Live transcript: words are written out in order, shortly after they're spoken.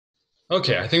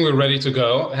Okay, I think we're ready to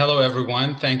go. Hello,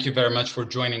 everyone. Thank you very much for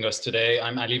joining us today.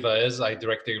 I'm Ali Vaez. I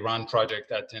direct the Iran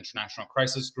project at the International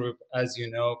Crisis Group. As you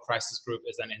know, Crisis Group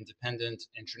is an independent,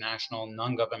 international,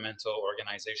 non-governmental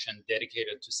organization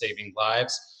dedicated to saving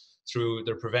lives through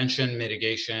the prevention,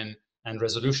 mitigation, and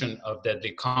resolution of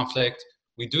deadly conflict.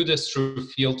 We do this through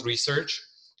field research,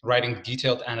 writing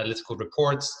detailed analytical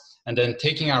reports, and then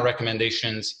taking our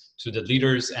recommendations to the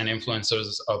leaders and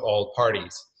influencers of all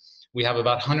parties. We have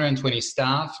about 120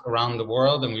 staff around the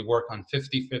world, and we work on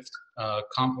 55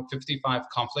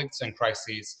 conflicts and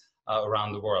crises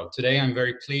around the world. Today, I'm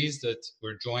very pleased that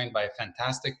we're joined by a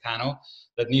fantastic panel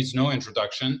that needs no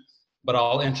introduction, but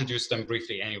I'll introduce them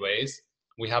briefly anyways.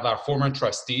 We have our former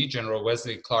trustee, General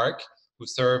Wesley Clark, who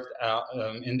served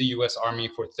in the US Army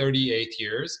for 38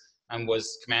 years and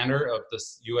was commander of the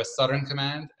US Southern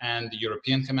Command and the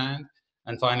European Command,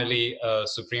 and finally,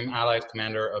 Supreme Allied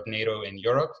Commander of NATO in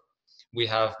Europe. We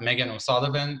have Meghan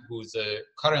O'Sullivan, who's a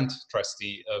current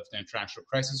trustee of the International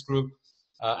Crisis Group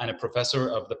and a professor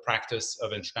of the practice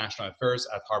of international affairs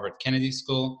at Harvard Kennedy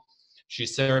School. She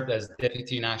served as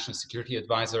Deputy National Security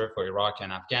Advisor for Iraq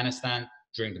and Afghanistan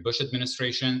during the Bush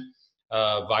administration,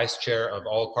 Vice Chair of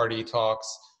All Party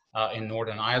Talks in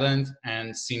Northern Ireland,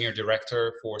 and Senior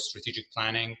Director for Strategic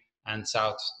Planning and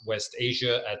Southwest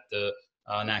Asia at the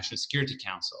National Security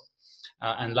Council.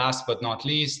 And last but not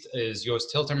least is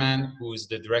Joost Hiltermann, who is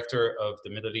the director of the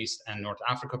Middle East and North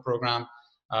Africa program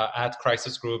at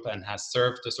Crisis Group and has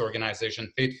served this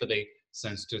organization faithfully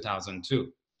since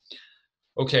 2002.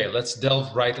 Okay, let's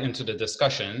delve right into the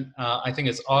discussion. I think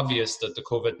it's obvious that the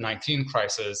COVID-19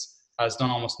 crisis has done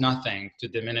almost nothing to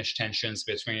diminish tensions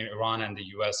between Iran and the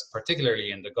US,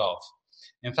 particularly in the Gulf.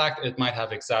 In fact, it might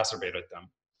have exacerbated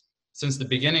them. Since the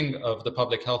beginning of the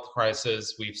public health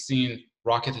crisis, we've seen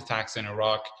rocket attacks in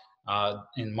Iraq.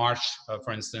 In March,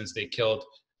 for instance, they killed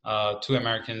 2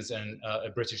 Americans and a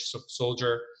British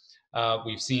soldier.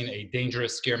 We've seen a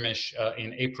dangerous skirmish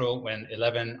in April when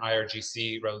 11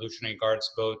 IRGC Revolutionary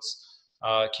Guards boats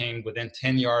came within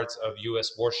 10 yards of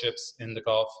US warships in the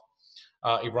Gulf.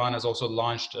 Iran has also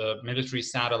launched a military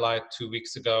satellite 2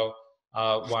 weeks ago,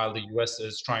 while the US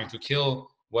is trying to kill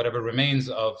whatever remains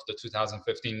of the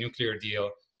 2015 nuclear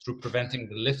deal through preventing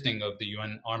the lifting of the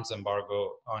UN arms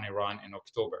embargo on Iran in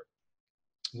October.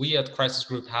 We at Crisis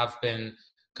Group have been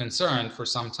concerned for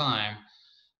some time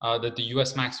that the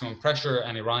US maximum pressure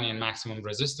and Iranian maximum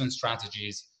resistance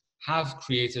strategies have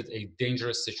created a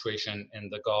dangerous situation in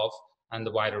the Gulf and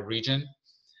the wider region.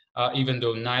 Even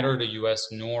though neither the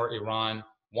US nor Iran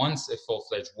wants a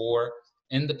full-fledged war,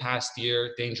 in the past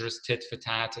year, dangerous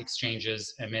tit-for-tat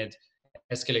exchanges amid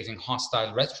escalating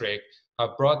hostile rhetoric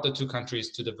have brought the two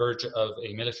countries to the verge of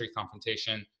a military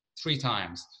confrontation 3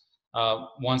 times.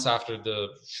 Once after the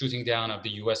shooting down of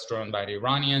the US drone by the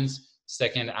Iranians,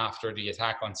 second after the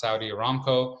attack on Saudi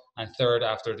Aramco, and third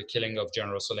after the killing of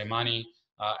General Soleimani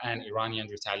and Iranian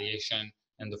retaliation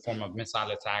in the form of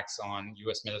missile attacks on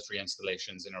US military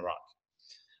installations in Iraq.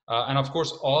 And of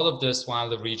course, all of this while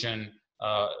the region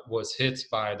was hit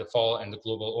by the fall in the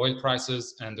global oil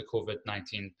prices and the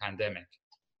COVID-19 pandemic.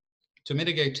 To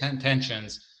mitigate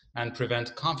tensions and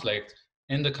prevent conflict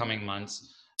in the coming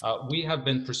months, we have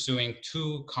been pursuing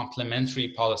 2 complementary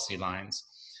policy lines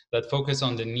that focus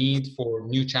on the need for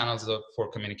new channels for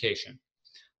communication.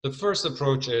 The first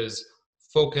approach is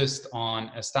focused on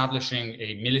establishing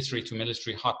a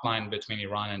military-to-military hotline between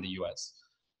Iran and the US.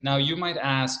 Now, you might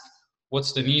ask,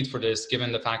 what's the need for this,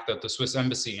 given the fact that the Swiss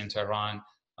embassy in Tehran,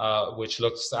 which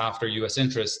looks after US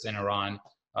interests in Iran,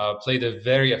 played a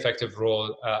very effective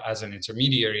role as an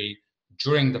intermediary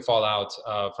during the fallout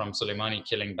from Soleimani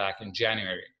killing back in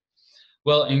January.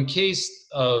 Well, in case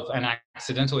of an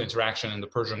accidental interaction in the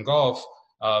Persian Gulf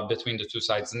between the 2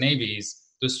 sides'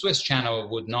 navies, the Swiss channel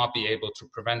would not be able to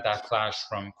prevent that clash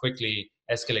from quickly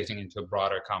escalating into a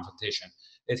broader confrontation.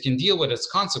 It can deal with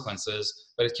its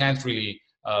consequences, but it can't really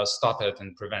stop it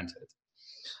and prevent it.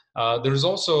 There's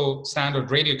also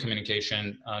standard radio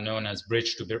communication known as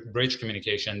bridge-to-bridge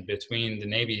communication between the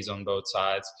navies on both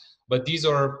sides, but these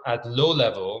are at low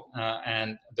level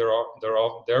and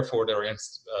therefore they're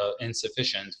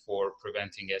insufficient for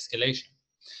preventing escalation.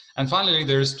 And finally,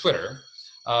 there's Twitter,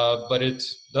 but it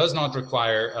does not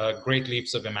require great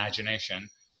leaps of imagination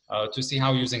to see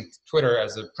how using Twitter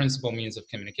as a principal means of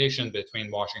communication between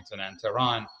Washington and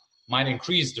Tehran might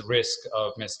increase the risk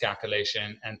of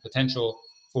miscalculation and potential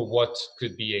for what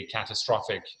could be a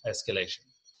catastrophic escalation.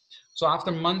 So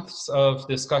after months of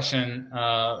discussions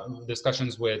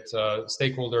with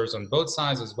stakeholders on both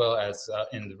sides as well as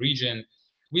in the region,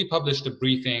 we published a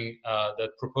briefing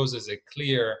that proposes a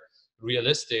clear,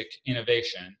 realistic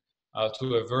innovation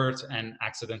to avert an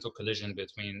accidental collision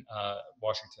between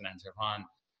Washington and Tehran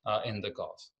in the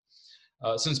Gulf.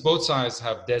 Since both sides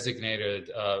have designated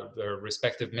their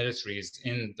respective militaries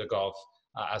in the Gulf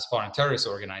as foreign terrorist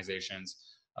organizations,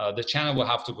 the channel will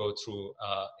have to go through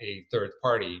a third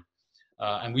party.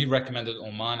 And we recommended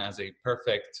Oman as a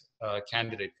perfect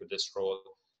candidate for this role,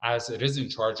 as it is in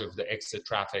charge of the exit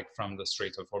traffic from the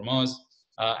Strait of Hormuz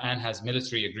and has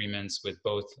military agreements with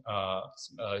both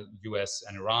US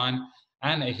and Iran,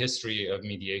 and a history of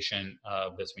mediation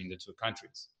between the two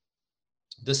countries.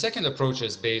 The second approach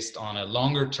is based on a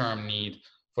longer-term need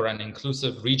for an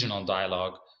inclusive regional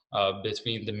dialogue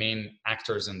between the main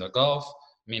actors in the Gulf,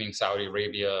 meaning Saudi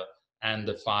Arabia and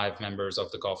the 5 members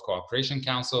of the Gulf Cooperation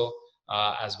Council,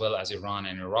 as well as Iran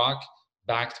and Iraq,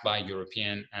 backed by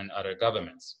European and other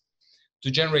governments.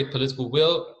 To generate political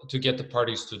will to get the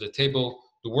parties to the table,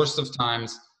 the worst of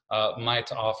times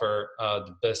might offer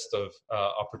the best of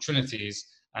opportunities,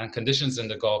 and conditions in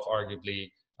the Gulf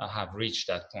arguably have reached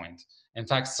that point. In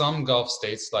fact, some Gulf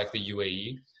states like the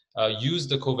UAE use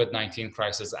the COVID-19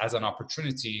 crisis as an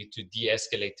opportunity to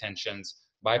de-escalate tensions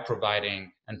by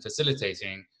providing and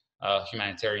facilitating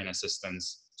humanitarian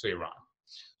assistance to Iran.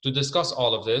 To discuss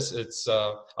all of this,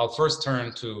 I'll first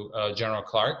turn to General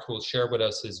Clark, who will share with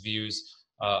us his views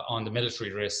on the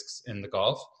military risks in the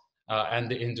Gulf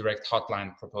and the indirect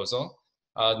hotline proposal.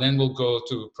 Then we'll go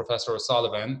to Professor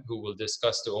O'Sullivan, who will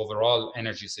discuss the overall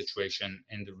energy situation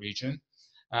in the region.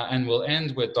 And we'll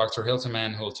end with Dr.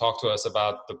 Hiltermann, who will talk to us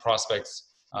about the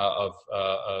prospects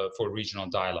for regional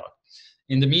dialogue.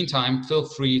 In the meantime, feel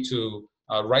free to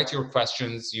write your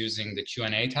questions using the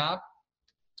Q&A tab.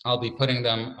 I'll be putting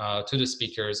them to the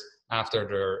speakers after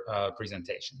their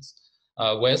presentations.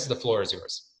 Vaez, the floor is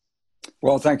yours.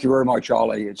 Well, thank you very much,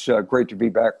 Ali. It's great to be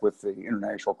back with the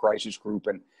International Crisis Group,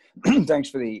 and thanks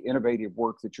for the innovative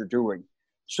work that you're doing.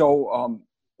 So,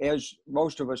 as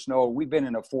most of us know, we've been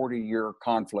in a 40-year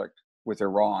conflict with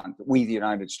Iran, we, the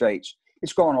United States.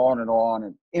 It's gone on,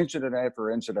 and incident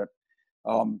after incident.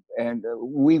 And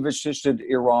we've assisted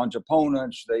Iran's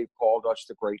opponents. They've called us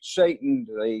the Great Satan.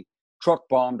 They truck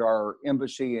bombed our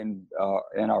embassy and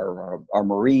our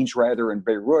Marines, rather, in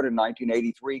Beirut in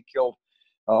 1983, killed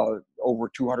over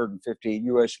 250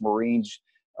 U.S. Marines.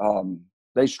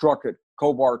 They struck at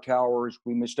Khobar Towers.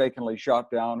 We mistakenly shot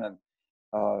down an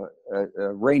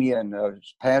Iranian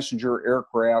passenger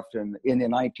aircraft in the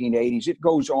 1980s. It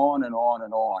goes on and on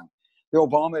and on. The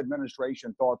Obama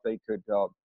administration thought they could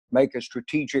make a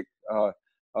strategic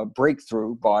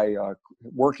breakthrough by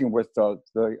working with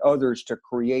the others to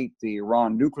create the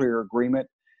Iran nuclear agreement.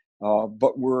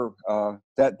 But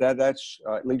that's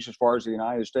at least as far as the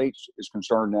United States is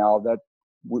concerned now, that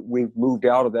we've moved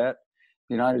out of that.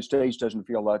 The United States doesn't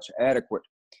feel that's adequate.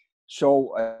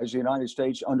 So as the United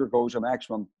States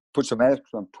puts a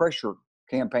maximum pressure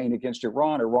campaign against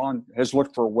Iran, Iran has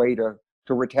looked for a way to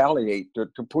retaliate,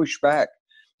 to push back.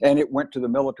 And it went to the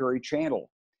military channel.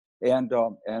 And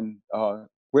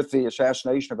with the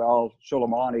assassination of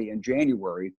al-Soleimani in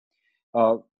January,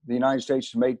 the United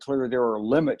States has made clear there are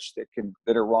limits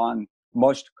that Iran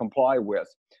must comply with.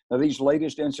 Now, these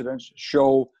latest incidents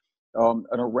show an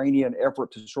Iranian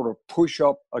effort to sort of push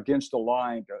up against the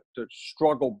line, to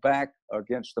struggle back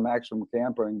against the maximum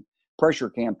pressure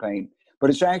campaign. But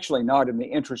it's actually not in the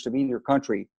interest of either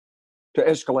country to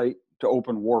escalate to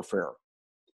open warfare.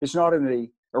 It's not in the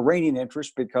Iranian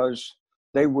interest because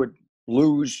they would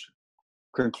lose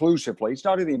conclusively. It's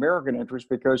not in the American interest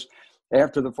because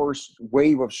after the first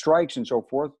wave of strikes and so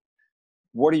forth,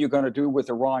 what are you going to do with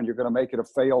Iran? You're going to make it a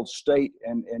failed state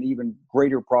and even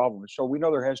greater problems. So we know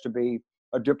there has to be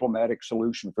a diplomatic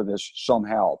solution for this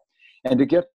somehow. And to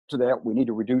get to that, we need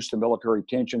to reduce the military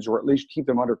tensions, or at least keep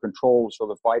them under control so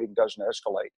the fighting doesn't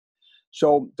escalate.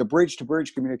 So the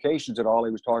bridge-to-bridge communications that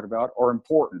Ali was talking about are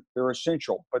important. They're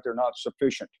essential, but they're not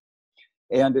sufficient.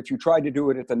 And if you try to do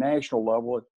it at the national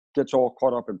level, it gets all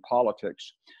caught up in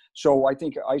politics. So I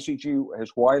think ICG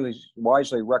has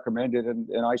wisely recommended,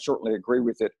 and I certainly agree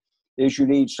with it, is you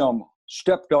need some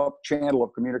stepped up channel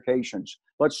of communications.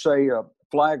 Let's say a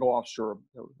flag officer,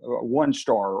 a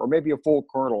 1-star, or maybe a full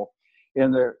colonel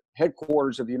in the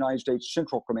headquarters of the United States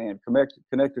Central Command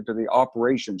connected to the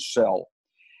operations cell.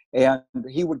 And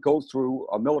he would go through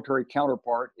a military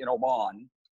counterpart in Oman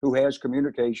who has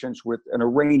communications with an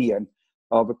Iranian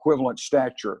of equivalent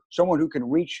stature, someone who can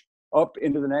reach up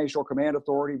into the National Command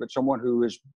Authority, but someone who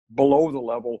is below the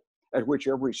level at which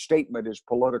every statement is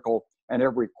political and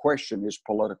every question is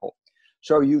political.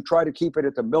 So you try to keep it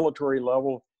at the military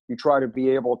level. You try to be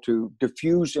able to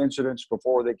diffuse incidents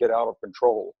before they get out of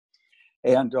control.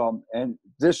 And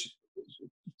this,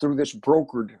 through this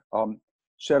brokered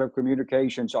set of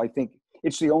communications, I think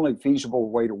it's the only feasible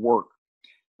way to work.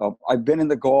 I've been in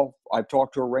the Gulf. I've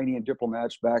talked to Iranian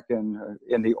diplomats back in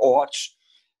the aughts,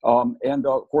 and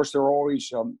of course they're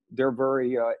always they're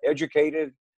very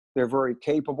educated, they're very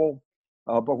capable.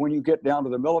 But when you get down to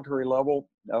the military level,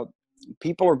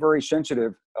 people are very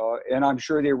sensitive, and I'm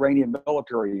sure the Iranian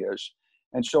military is.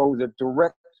 And so the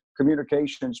direct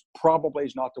communications probably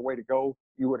is not the way to go.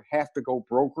 You would have to go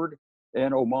brokered,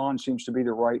 and Oman seems to be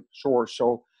the right source.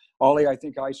 So, Ali, I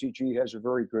think ICG has a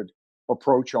very good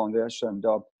approach on this, and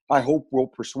I hope we'll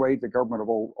persuade the government of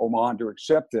Oman to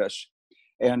accept this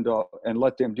and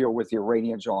let them deal with the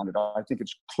Iranians on it. I think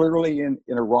it's clearly in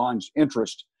Iran's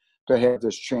interest to have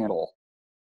this channel,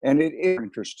 and it is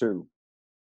interest too.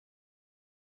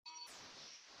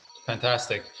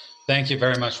 Fantastic. Thank you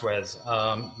very much, Vaez.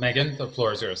 Meghan, the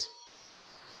floor is yours.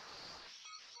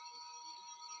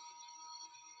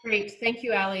 Great. Thank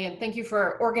you, Ali, and thank you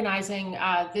for organizing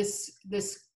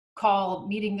this call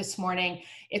meeting this morning.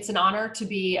 It's an honor to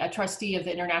be a trustee of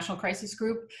the International Crisis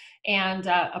Group, and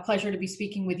a pleasure to be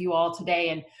speaking with you all today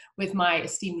and with my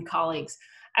esteemed colleagues.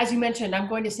 As you mentioned, I'm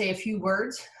going to say a few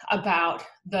words about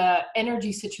the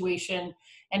energy situation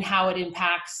and how it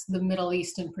impacts the Middle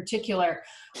East in particular.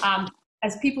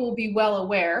 As people will be well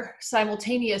aware,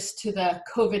 simultaneous to the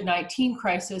COVID-19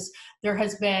 crisis, there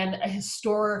has been a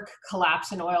historic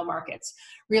collapse in oil markets.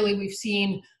 Really, we've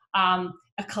seen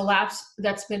a collapse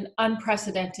that's been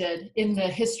unprecedented in the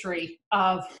history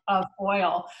of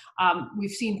oil. We've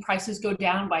seen prices go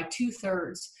down by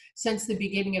 2/3 since the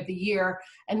beginning of the year,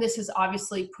 and this has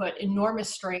obviously put enormous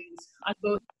strains on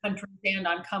both countries and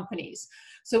on companies.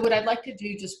 So what I'd like to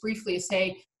do just briefly is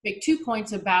make 2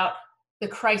 points about the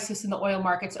crisis in the oil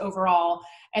markets overall,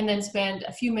 and then spend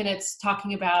a few minutes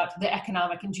talking about the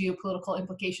economic and geopolitical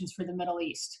implications for the Middle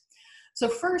East. So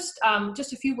first,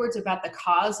 just a few words about the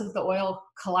cause of the oil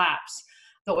collapse,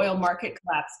 the oil market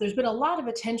collapse. There's been a lot of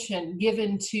attention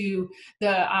given to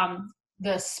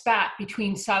the spat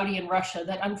between Saudi and Russia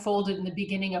that unfolded in the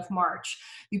beginning of March.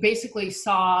 You basically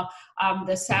saw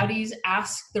the Saudis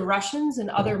ask the Russians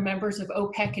and other members of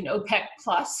OPEC and OPEC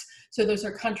Plus, so those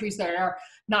are countries that are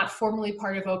not formally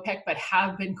part of OPEC but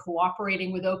have been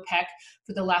cooperating with OPEC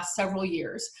for the last several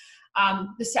years.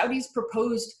 The Saudis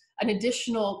proposed an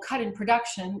additional cut in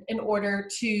production in order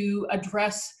to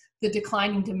address the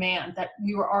declining demand that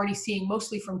we were already seeing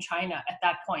mostly from China at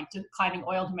that point, declining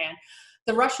oil demand.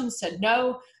 The Russians said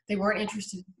no, they weren't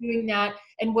interested in doing that.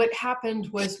 And what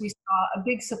happened was we saw a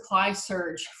big supply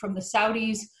surge from the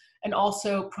Saudis and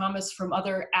also promise from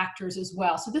other actors as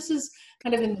well. So this is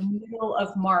kind of in the middle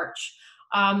of March.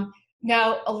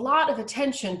 Now, a lot of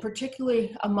attention,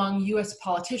 particularly among US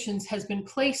politicians, has been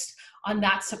placed on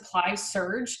that supply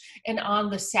surge and on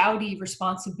the Saudi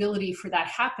responsibility for that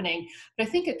happening. But I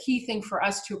think a key thing for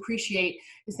us to appreciate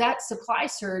is that supply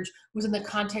surge was in the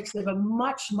context of a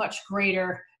much, much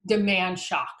greater demand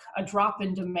shock, a drop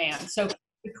in demand. So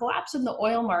the collapse in the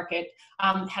oil market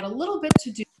had a little bit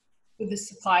to do with the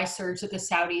supply surge that the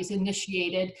Saudis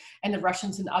initiated and the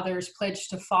Russians and others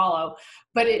pledged to follow.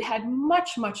 But it had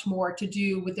much, much more to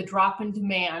do with the drop in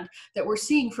demand that we're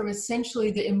seeing from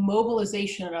essentially the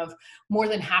immobilization of more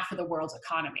than half of the world's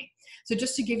economy. So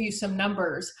just to give you some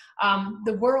numbers,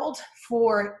 the world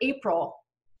for April,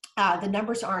 the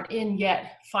numbers aren't in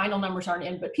yet, final numbers aren't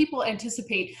in, but people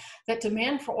anticipate that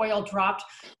demand for oil dropped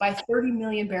by 30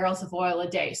 million barrels of oil a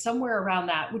day, somewhere around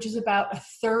that, which is about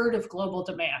 1/3 of global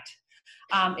demand.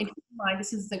 And keep in mind,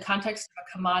 this is the context of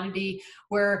a commodity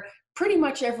where pretty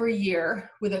much every year,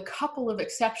 with a couple of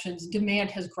exceptions, demand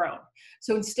has grown.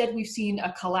 So instead, we've seen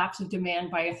a collapse of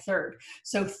demand by 1/3.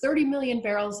 So 30 million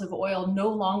barrels of oil no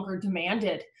longer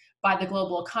demanded by the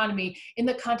global economy in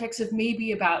the context of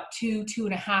maybe about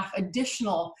 2.5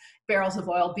 additional barrels of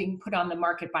oil being put on the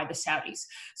market by the Saudis.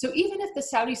 So even if the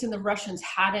Saudis and the Russians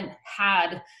hadn't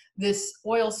had this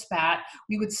oil spat,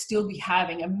 we would still be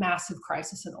having a massive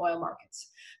crisis in oil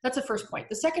markets. That's the first point.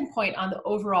 The second point on the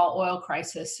overall oil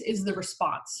crisis is the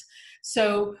response.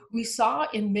 So we saw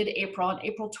in mid-April, on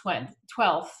April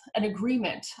 12th, an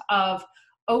agreement of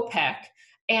OPEC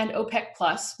and OPEC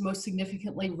Plus, most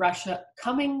significantly Russia,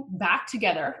 coming back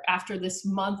together after this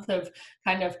month of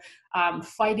kind of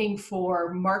fighting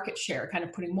for market share, kind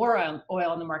of putting more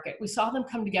oil in the market. We saw them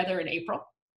come together in April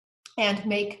and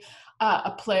make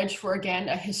a pledge for, again,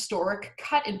 a historic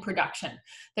cut in production,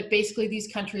 that basically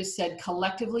these countries said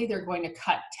collectively they're going to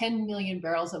cut 10 million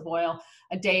barrels of oil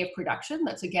a day of production.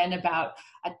 That's, again, about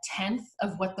a tenth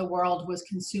of what the world was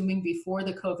consuming before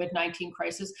the COVID-19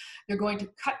 crisis. They're going to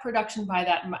cut production by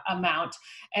that amount.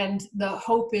 And the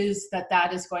hope is that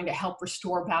that is going to help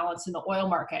restore balance in the oil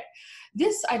market.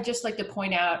 This, I'd just like to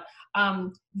point out,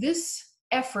 this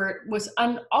effort was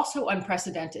also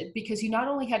unprecedented, because you not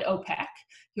only had OPEC,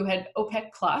 you had OPEC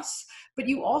Plus, but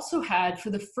you also had, for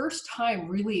the first time,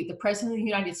 really, the President of the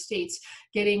United States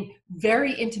getting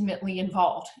very intimately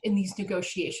involved in these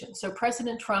negotiations. So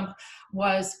President Trump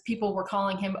people were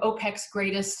calling him OPEC's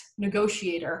greatest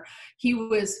negotiator. He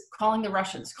was calling the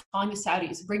Russians, calling the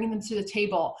Saudis, bringing them to the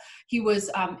table. He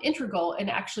was integral in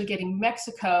actually getting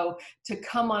Mexico to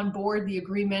come on board the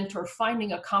agreement, or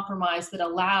finding a compromise that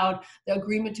allowed the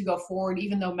agreement to go forward,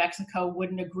 even though Mexico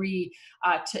wouldn't agree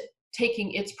to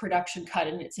taking its production cut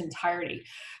in its entirety.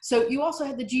 So you also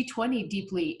had the G20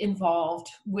 deeply involved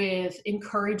with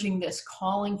encouraging this,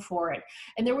 calling for it.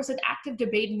 And there was an active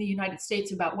debate in the United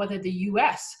States about whether the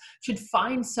US should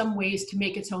find some ways to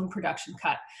make its own production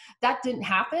cut. That didn't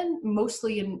happen,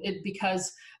 mostly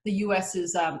because the US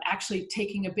is actually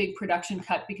taking a big production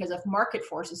cut because of market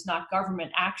forces, not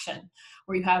government action,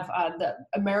 where you have the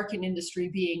American industry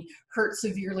being hurt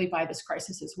severely by this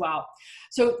crisis as well.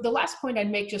 So the last point I'd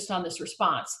make just on this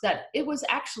response, that it was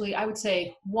actually, I would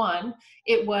say, one,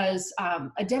 it was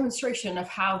a demonstration of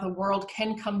how the world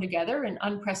can come together in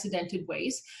unprecedented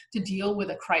ways to deal with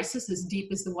a crisis as deep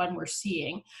as the one we're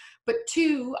seeing. But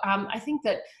two, I think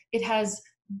that it has,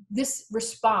 this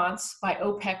response by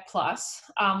OPEC Plus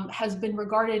has been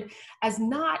regarded as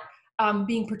not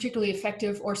being particularly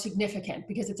effective or significant,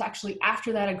 because it's actually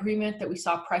after that agreement that we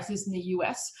saw prices in the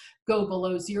US go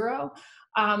below zero.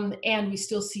 And we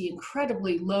still see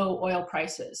incredibly low oil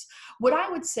prices. What I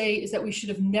would say is that we should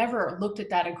have never looked at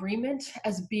that agreement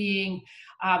as being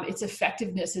its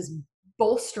effectiveness as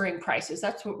bolstering prices.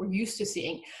 That's what we're used to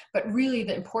seeing. But really,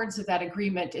 the importance of that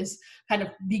agreement is kind of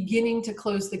beginning to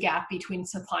close the gap between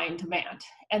supply and demand,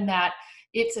 and that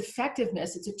its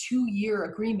effectiveness, it's a 2-year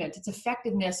agreement, its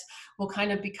effectiveness will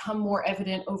kind of become more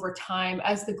evident over time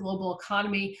as the global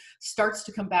economy starts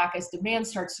to come back, as demand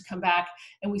starts to come back,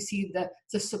 and we see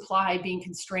the supply being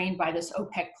constrained by this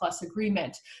OPEC Plus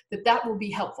agreement, that will be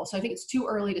helpful. So I think it's too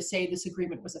early to say this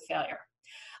agreement was a failure.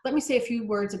 Let me say a few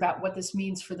words about what this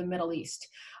means for the Middle East.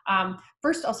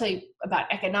 First, I'll say about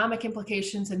economic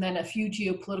implications, and then a few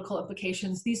geopolitical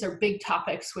implications. These are big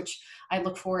topics which I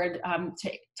look forward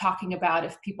to talking about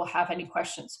if people have any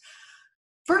questions.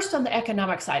 First, on the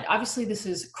economic side, obviously this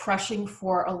is crushing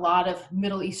for a lot of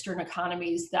Middle Eastern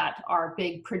economies that are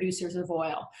big producers of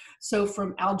oil. So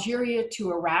from Algeria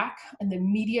to Iraq, in the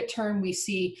immediate term, we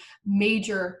see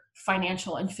major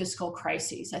financial and fiscal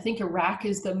crises. I think Iraq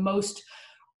is the most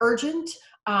urgent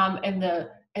and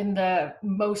the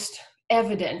most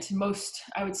evident, most,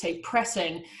 I would say,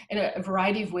 pressing in a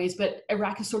variety of ways, but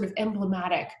Iraq is sort of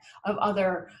emblematic of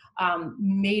other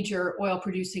major oil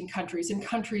producing countries, and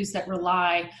countries that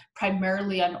rely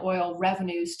primarily on oil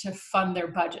revenues to fund their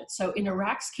budget. So in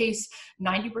Iraq's case,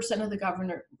 90% of the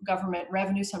government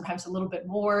revenue, sometimes a little bit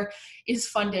more, is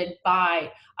funded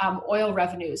by oil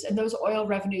revenues. And those oil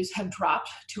revenues have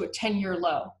dropped to a 10-year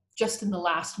low just in the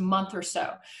last month or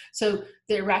so. So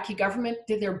the Iraqi government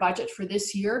did their budget for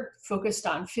this year, focused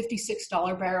on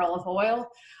 $56 barrel of oil.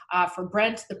 For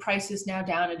Brent, the price is now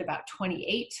down at about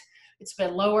 28. It's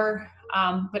been lower,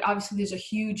 but obviously there's a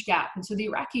huge gap. And so the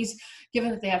Iraqis,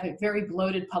 given that they have a very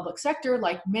bloated public sector,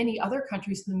 like many other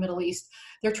countries in the Middle East,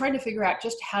 they're trying to figure out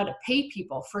just how to pay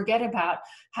people, forget about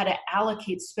how to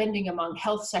allocate spending among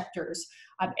health sectors,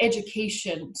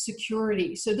 education,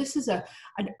 security. So this is an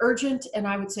urgent, and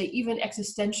I would say even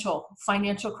existential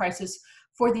financial crisis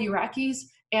for the Iraqis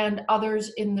and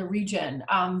others in the region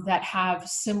that have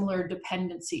similar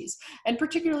dependencies. And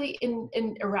particularly in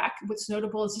Iraq, what's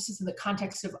notable is this is in the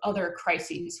context of other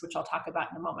crises, which I'll talk about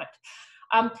in a moment.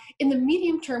 In the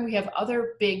medium term, we have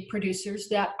other big producers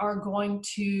that are going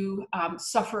to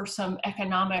suffer some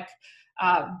economic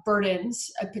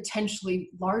burdens,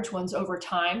 potentially large ones over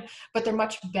time, but they're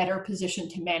much better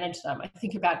positioned to manage them. I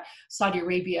think about Saudi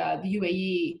Arabia, the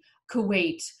UAE,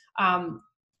 Kuwait.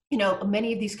 You know,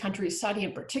 many of these countries, Saudi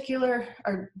in particular,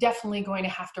 are definitely going to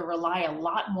have to rely a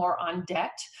lot more on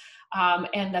debt,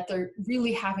 and that they're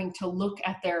really having to look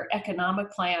at their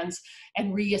economic plans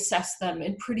and reassess them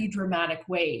in pretty dramatic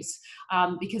ways.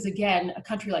 Because again, a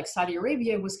country like Saudi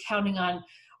Arabia was counting on,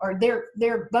 or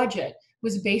their budget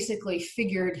was basically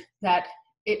figured that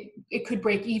it could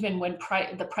break even when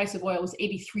the price of oil was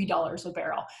 $83 a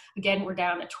barrel. Again, we're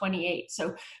down at 28.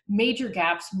 So major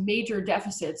gaps, major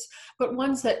deficits, but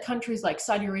ones that countries like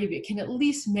Saudi Arabia can at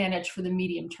least manage for the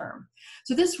medium term.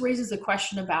 So this raises a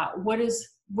question about what is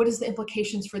the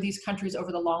implications for these countries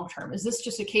over the long term? Is this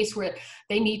just a case where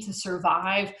they need to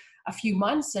survive a few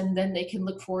months and then they can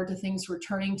look forward to things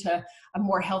returning to a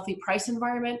more healthy price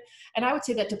environment? And I would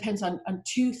say that depends on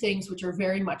two things which are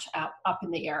very much up in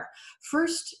the air.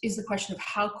 First is the question of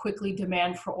how quickly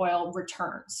demand for oil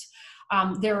returns.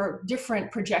 There are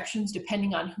different projections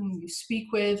depending on whom you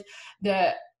speak with.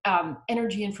 The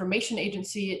Energy Information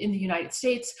Agency in the United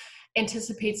States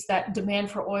anticipates that demand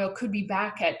for oil could be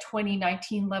back at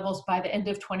 2019 levels by the end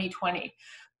of 2020.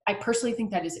 I personally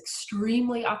think that is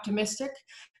extremely optimistic,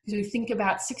 because we think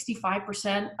about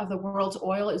 65% of the world's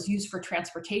oil is used for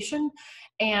transportation.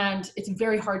 And it's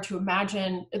very hard to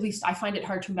imagine, at least I find it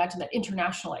hard to imagine, that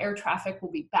international air traffic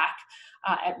will be back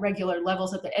at regular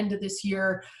levels at the end of this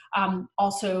year.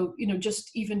 Also,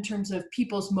 just even in terms of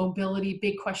people's mobility,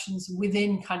 big questions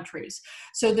within countries.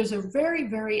 So there's a very,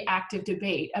 very active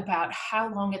debate about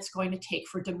how long it's going to take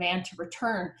for demand to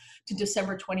return to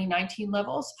December 2019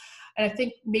 levels. And I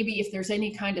think maybe if there's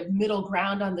any kind of middle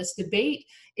ground on this debate,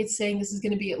 it's saying this is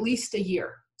going to be at least a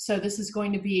year. So this is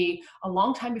going to be a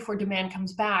long time before demand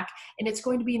comes back. And it's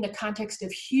going to be in the context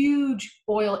of huge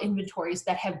oil inventories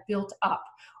that have built up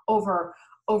over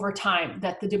time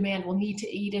that the demand will need to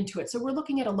eat into it. So we're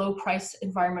looking at a low price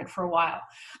environment for a while.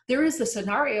 There is the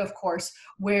scenario, of course,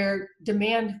 where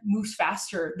demand moves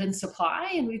faster than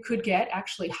supply, and we could get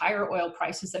actually higher oil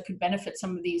prices that could benefit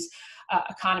some of these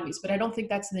economies, but I don't think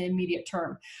that's in the immediate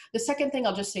term. The second thing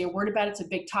I'll just say a word about, it's a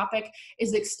big topic,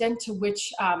 is the extent to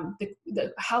which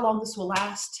how long this will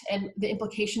last and the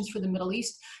implications for the Middle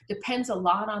East depends a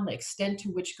lot on the extent to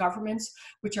which governments,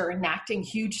 which are enacting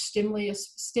huge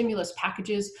stimulus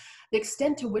packages, the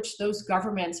extent to which those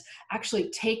governments actually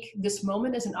take this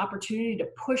moment as an opportunity to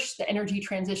push the energy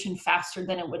transition faster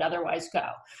than it would otherwise go.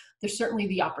 There's certainly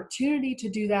the opportunity to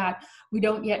do that. We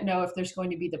don't yet know if there's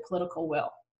going to be the political will.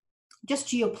 Just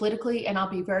geopolitically, and I'll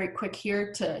be very quick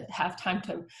here to have time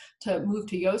to move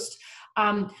to Joost.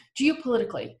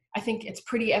 Geopolitically, I think it's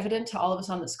pretty evident to all of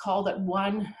us on this call that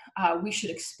we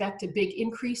should expect a big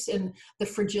increase in the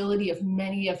fragility of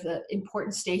many of the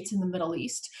important states in the Middle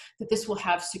East, that this will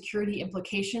have security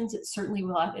implications. It certainly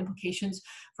will have implications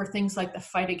for things like the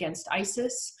fight against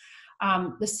ISIS.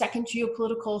 The second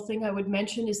geopolitical thing I would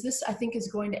mention is this, I think, is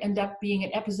going to end up being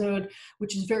an episode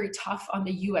which is very tough on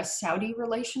the US-Saudi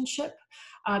relationship.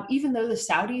 Even though the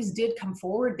Saudis did come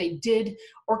forward, they did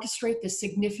orchestrate this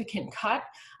significant cut.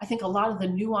 I think a lot of the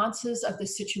nuances of the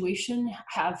situation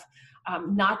have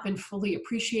not been fully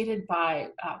appreciated by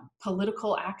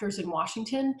political actors in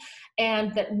Washington,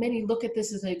 and that many look at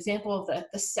this as an example of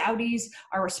the Saudis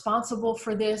are responsible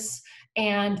for this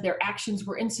and their actions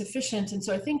were insufficient. And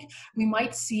so I think we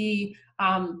might see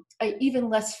an even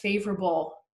less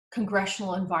favorable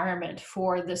congressional environment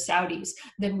for the Saudis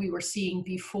than we were seeing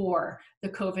before the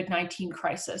COVID-19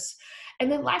 crisis.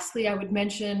 And then lastly, I would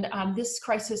mention this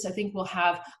crisis, I think, will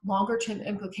have longer term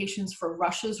implications for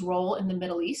Russia's role in the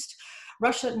Middle East.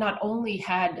 Russia not only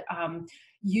had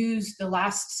used the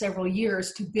last several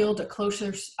years to build a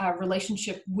closer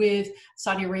relationship with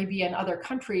Saudi Arabia and other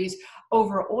countries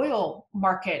over oil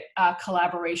market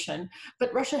collaboration,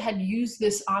 but Russia had used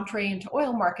this entree into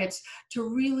oil markets to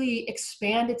really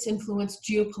expand its influence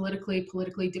geopolitically,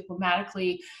 politically,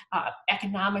 diplomatically,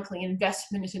 economically,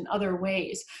 investment in other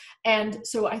ways. And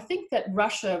so I think that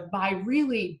Russia, by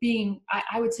really being,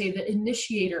 I would say, the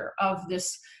initiator of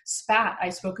this spat I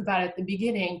spoke about at the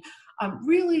beginning,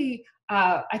 really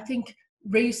I think,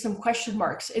 raised some question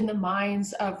marks in the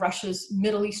minds of Russia's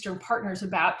Middle Eastern partners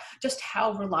about just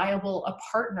how reliable a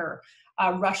partner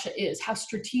Russia is, how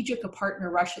strategic a partner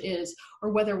Russia is, or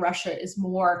whether Russia is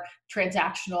more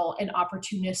transactional and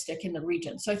opportunistic in the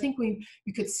region. So I think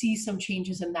you could see some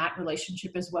changes in that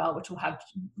relationship as well, which will have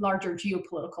larger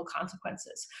geopolitical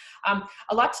consequences.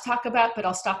 A lot to talk about, but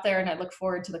I'll stop there and I look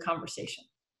forward to the conversation.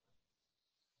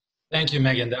 Thank you,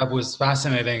 Meghan. That was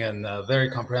fascinating and a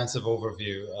very comprehensive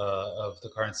overview of the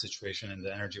current situation in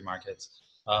the energy markets.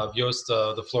 Joost,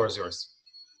 the floor is yours.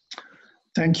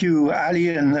 Thank you, Ali,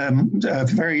 and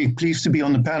very pleased to be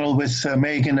on the panel with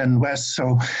Meghan and Wes.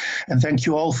 And thank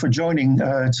you all for joining.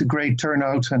 It's a great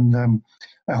turnout, and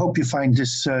I hope you find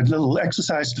this little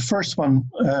exercise, the first one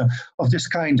of this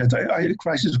kind that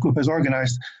Crisis Group has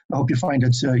organized, I hope you find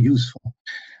it useful.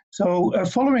 So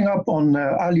following up on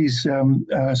Ali's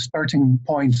starting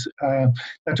point,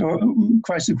 that our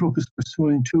Crisis Group is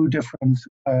pursuing two different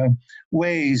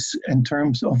ways in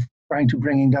terms of trying to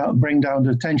bring down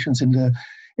the tensions in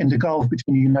the Gulf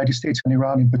between the United States and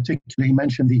Iran in particular. He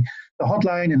mentioned the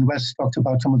hotline, and Wes talked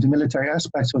about some of the military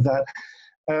aspects of that.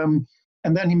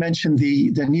 And then he mentioned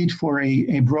the need for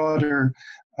a broader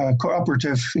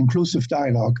cooperative, inclusive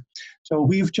dialogue. So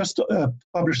we've just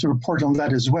published a report on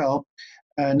that as well.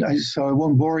 And so I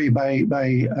won't bore you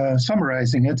by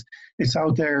summarizing it. It's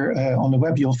out there on the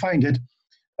web, you'll find it.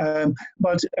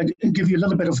 But I'll give you a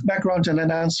little bit of background and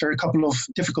then answer a couple of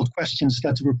difficult questions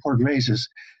that the report raises.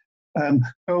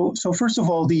 So first of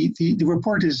all, the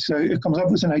report it comes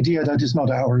up with an idea that is not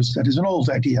ours, that is an old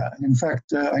idea. And in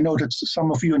fact, I know that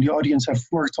some of you in the audience have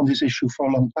worked on this issue for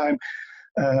a long time.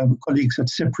 Colleagues at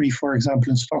CIPRI, for example,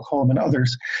 in Stockholm and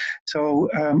others. So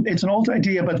it's an old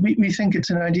idea, but we think it's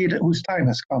an idea whose time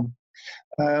has come.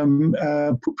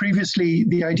 Previously,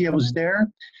 the idea was there.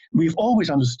 We've always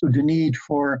understood the need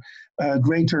for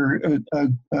greater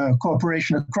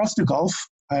cooperation across the Gulf,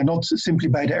 not simply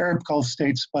by the Arab Gulf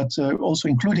states, but also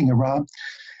including Iran.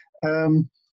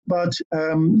 But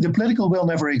the political will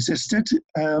never existed.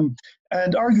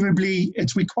 And arguably,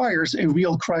 it requires a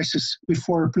real crisis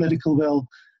before political will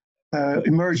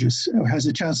emerges, or has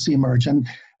a chance to emerge. And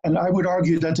I would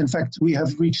argue that, in fact, we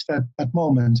have reached that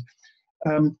moment.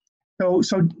 So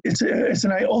it's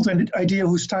an alternate idea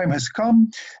whose time has come,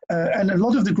 and a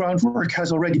lot of the groundwork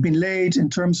has already been laid in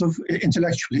terms of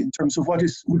intellectually, in terms of what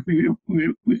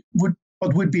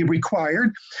would be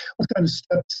required, what kind of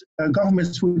steps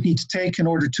governments would need to take in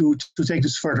order to take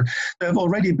this further. There have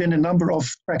already been a number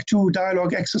of track 2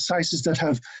 dialogue exercises that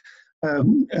have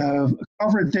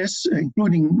covered this,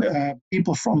 including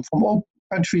people from all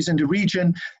countries in the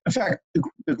region, in fact,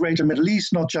 the greater Middle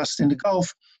East, not just in the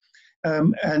Gulf.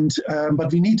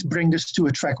 But we need to bring this to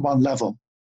a track 1 level.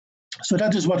 So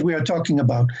that is what we are talking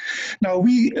about. Now,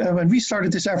 when we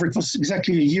started this effort, was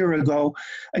exactly a year ago.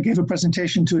 I gave a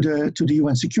presentation to the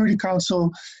UN Security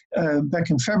Council back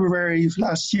in February of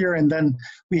last year, and then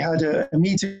we had a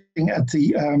meeting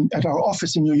at our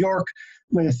office in New York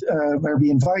where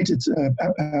we invited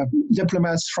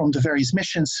diplomats from the various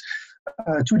missions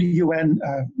to the UN,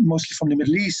 mostly from the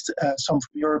Middle East, some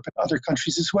from Europe and other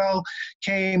countries as well,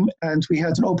 came, and we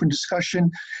had an open discussion.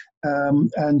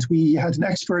 And we had an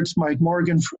expert, Mike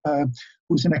Morgan,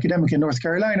 who's an academic in North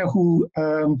Carolina, who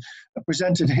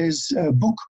presented his new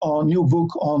book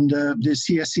on the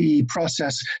CSCE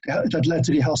process that led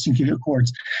to the Helsinki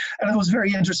Accords. And it was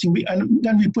very interesting. And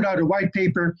then we put out a white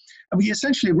paper, and we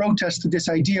essentially road tested this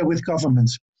idea with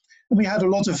governments. And we had a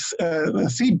lot of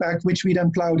feedback, which we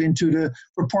then plowed into the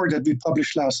report that we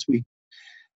published last week.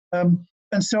 And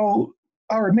so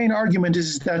our main argument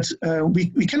is that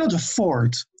we cannot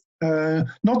afford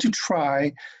not to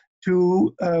try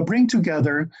to bring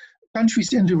together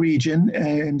countries in the region,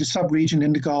 in the sub-region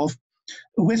in the Gulf,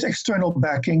 with external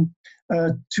backing,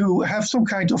 to have some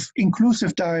kind of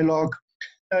inclusive dialogue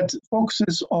that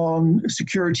focuses on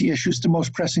security issues, the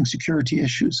most pressing security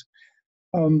issues.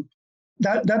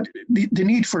 The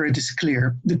need for it is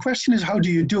clear. The question is, how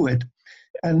do you do it?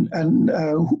 And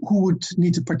who would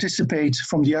need to participate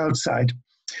from the outside?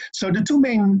 So the two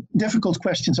main difficult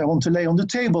questions I want to lay on the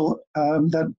table,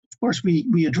 that of course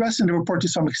we address in the report to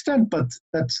some extent, but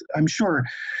that I'm sure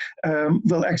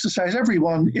will exercise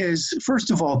everyone, is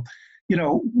first of all,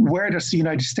 where does the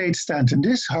United States stand in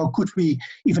this? How could we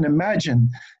even imagine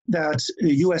that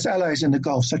US allies in the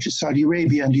Gulf, such as Saudi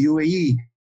Arabia and the UAE,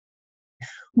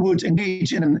 would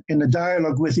engage in a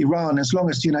dialogue with Iran as long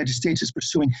as the United States is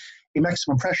pursuing a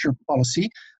maximum pressure policy,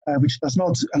 which does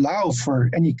not allow for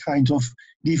any kind of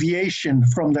deviation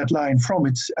from that line from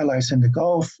its allies in the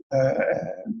Gulf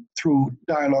through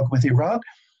dialogue with Iran.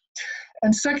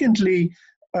 And secondly,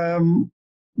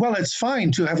 well, it's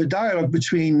fine to have a dialogue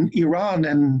between Iran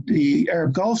and the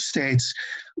Arab Gulf states,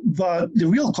 but the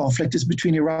real conflict is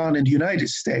between Iran and the United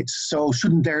States. So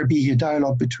shouldn't there be a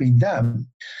dialogue between them?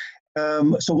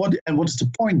 So what is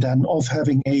the point then of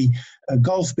having a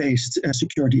Gulf-based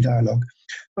security dialogue?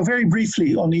 So very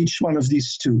briefly on each one of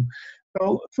these two.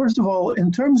 So first of all,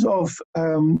 in terms of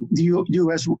the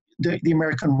US, the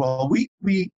American role,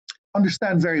 we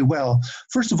understand very well,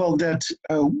 first of all, that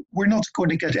we're not going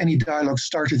to get any dialogue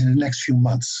started in the next few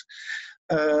months,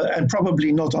 and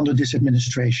probably not under this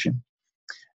administration.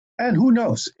 And who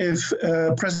knows, if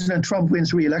President Trump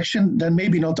wins re-election, then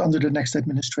maybe not under the next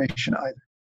administration either.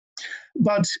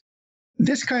 But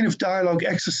this kind of dialogue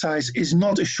exercise is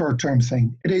not a short-term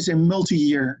thing. It is a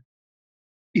multi-year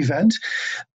event,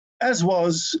 as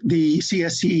was the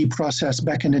CSCE process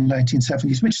back in the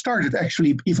 1970s, which started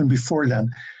actually even before then,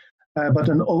 but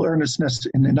in all earnestness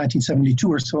in 1972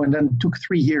 or so, and then took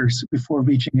 3 years before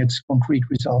reaching its concrete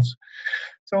results.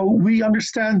 So we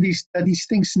understand that these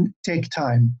things take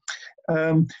time.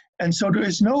 And so there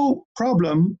is no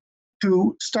problem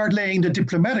to start laying the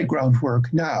diplomatic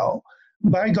groundwork now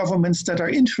by governments that are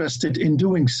interested in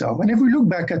doing so. And if we look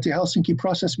back at the Helsinki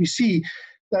process, we see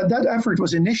that that effort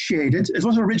was initiated. It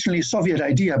was originally a Soviet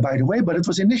idea, by the way, but it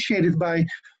was initiated by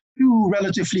two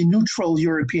relatively neutral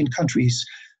European countries,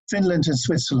 Finland and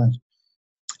Switzerland.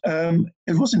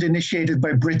 It wasn't initiated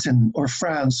by Britain or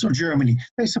France or Germany.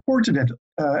 They supported it.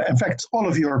 In fact, all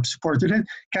of Europe supported it,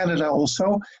 Canada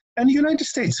also, and the United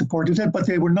States supported it, but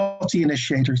they were not the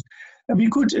initiators. And we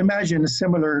could imagine a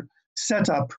similar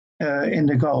setup in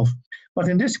the Gulf. But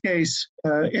in this case,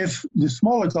 if the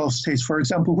smaller Gulf states, for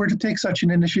example, were to take such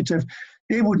an initiative,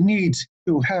 they would need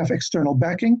to have external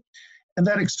backing, and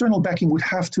that external backing would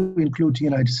have to include the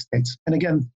United States. And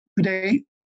again, today,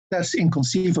 that's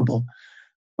inconceivable.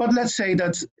 But let's say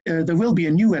that there will be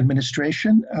a new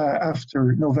administration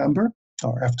after November,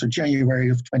 or after January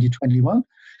of 2021.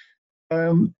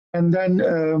 And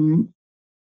then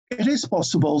it is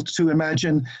possible to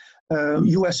imagine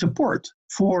US support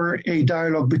for a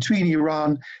dialogue between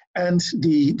Iran and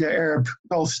the Arab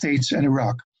Gulf states and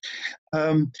Iraq.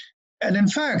 And in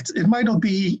fact, it might not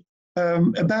be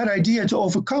a bad idea to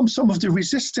overcome some of the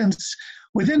resistance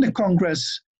within the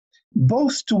Congress,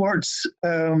 both towards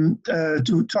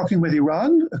to talking with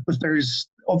Iran, because there is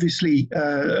obviously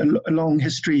a long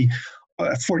history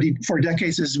for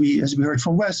decades, as we heard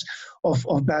from Wes,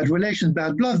 of bad relations,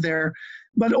 bad blood there,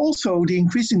 but also the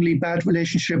increasingly bad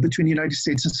relationship between the United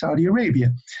States and Saudi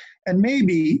Arabia. And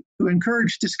maybe to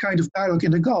encourage this kind of dialogue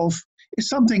in the Gulf is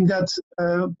something that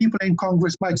people in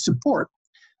Congress might support,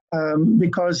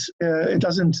 because it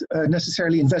doesn't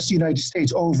necessarily invest the United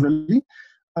States overly,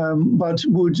 but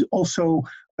would also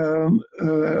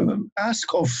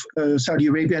ask of Saudi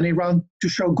Arabia and Iran to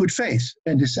show good faith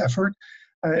in this effort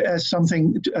as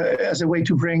something, as a way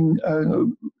to bring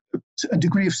a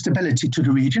degree of stability to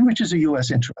the region, which is a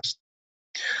US interest.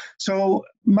 So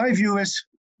my view is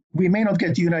we may not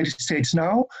get the United States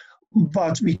now,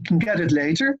 but we can get it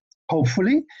later,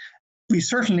 hopefully. We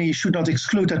certainly should not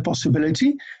exclude that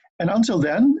possibility. And until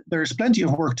then, there's plenty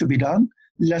of work to be done.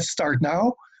 Let's start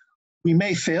now. We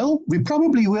may fail, we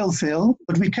probably will fail,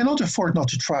 but we cannot afford not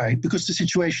to try because the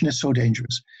situation is so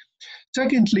dangerous.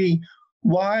 Secondly,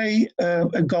 why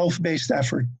a Gulf-based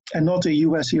effort and not a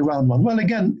US-Iran one? Well,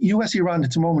 again, US-Iran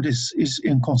at the moment is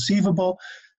inconceivable.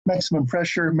 Maximum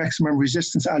pressure, maximum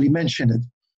resistance, Ali mentioned it.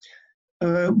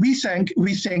 We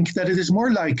think that it is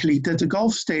more likely that the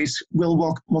Gulf states will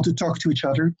want to talk to each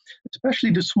other,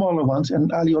 especially the smaller ones,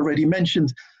 and Ali already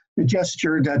mentioned the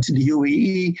gesture that the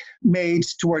UAE made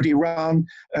toward Iran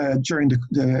during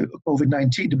the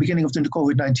COVID-19, the beginning of the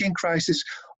COVID-19 crisis.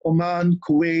 Oman,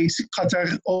 Kuwait,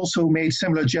 Qatar also made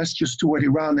similar gestures toward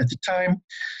Iran at the time.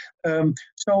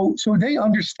 So they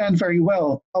understand very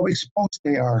well how exposed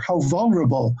they are, how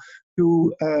vulnerable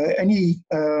to any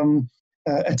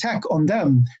attack on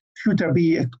them should there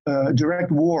be a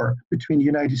direct war between the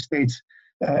United States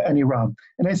and Iran.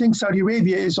 And I think Saudi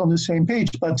Arabia is on the same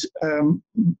page, but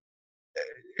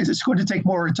it's going to take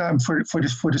more time for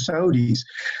the Saudis.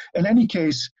 In any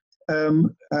case,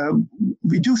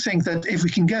 we do think that if we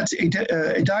can get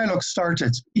a dialogue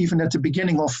started, even at the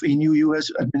beginning of a new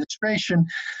US administration,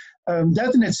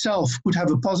 that in itself could have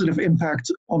a positive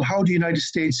impact on how the United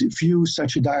States views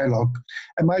such a dialogue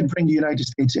and might bring the United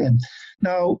States in.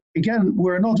 Now, again,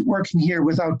 we're not working here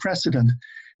without precedent.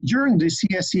 During the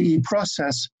CSCE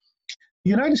process,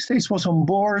 the United States was on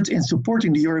board in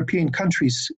supporting the European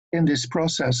countries in this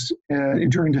process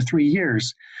during the 3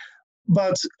 years.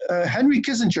 But Henry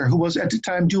Kissinger, who was at the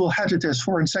time dual-headed as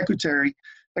Foreign Secretary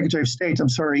of State,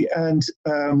 and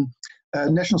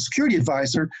National Security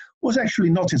Advisor, was actually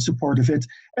not in support of it,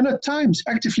 and at times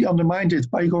actively undermined it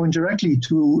by going directly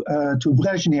to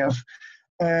Brezhnev,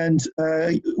 and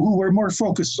who were more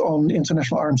focused on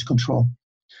international arms control.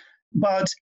 But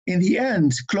in the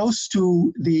end, close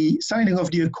to the signing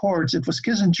of the accords, it was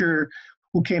Kissinger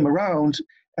who came around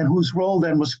and whose role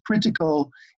then was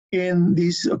critical in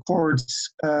these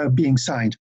accords being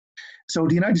signed. So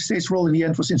the United States' role in the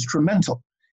end was instrumental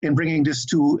in bringing this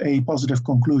to a positive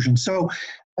conclusion. So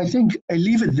I think I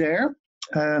leave it there.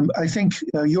 I think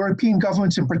European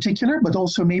governments in particular, but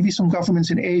also maybe some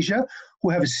governments in Asia who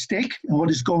have a stake in what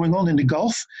is going on in the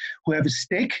Gulf, who have a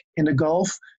stake in the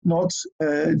Gulf not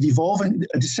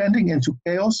descending into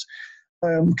chaos,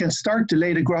 can start to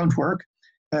lay the groundwork.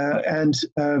 And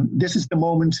this is the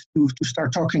moment to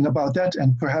start talking about that,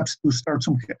 and perhaps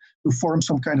to form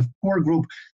some kind of core group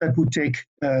that would take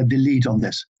the lead on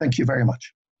this. Thank you very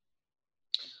much.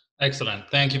 Excellent.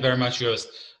 Thank you very much, Joost.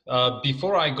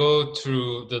 Before I go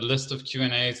through the list of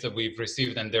Q&As that we've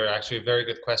received, and there are actually very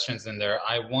good questions in there,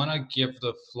 I want to give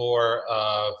the floor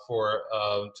for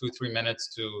 2-3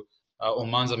 minutes to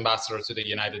Oman's ambassador to the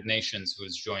United Nations,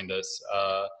 who's joined us.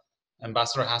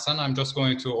 Ambassador Hassan, I'm just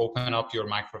going to open up your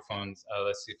microphones.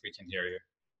 Let's see if we can hear you.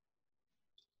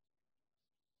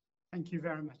 Thank you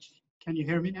very much. Can you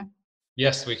hear me now?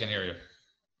 Yes, we can hear you.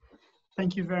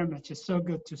 Thank you very much. It's so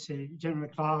good to see General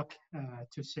Clark,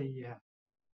 to see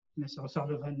Ms.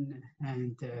 O'Sullivan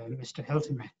and Mr.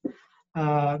 Hiltermann.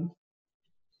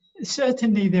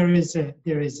 Certainly, there is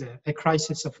a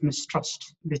crisis of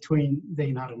mistrust between the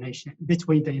United Nations,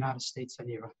 between the United States and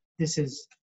Iran. This is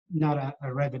not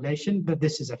a revelation, but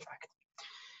this is a fact.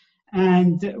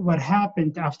 And what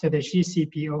happened after the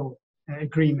GCPO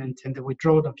agreement and the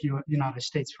withdrawal of United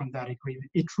States from that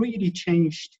agreement, it really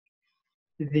changed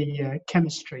the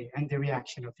chemistry and the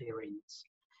reaction of the Iranians.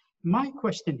 My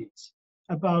question is,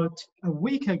 about a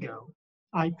week ago,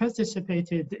 I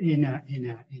participated in a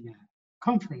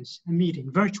conference, a meeting,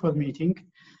 virtual meeting,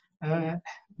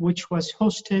 which was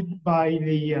hosted by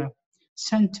the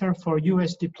Center for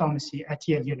U.S. Diplomacy at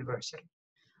Yale University,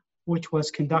 which was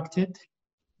conducted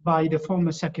by the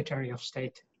former Secretary of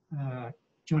State,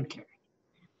 John Kerry.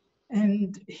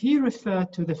 And he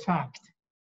referred to the fact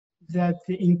that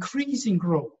the increasing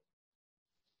role,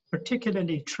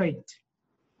 particularly trade,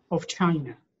 of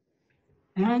China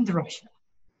and Russia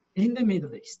in the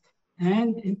Middle East,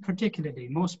 and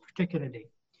most particularly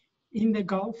in the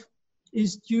Gulf,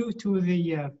 is due to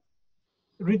the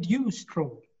reduced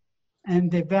role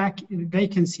and the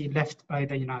vacancy left by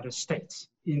the United States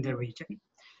in the region,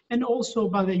 and also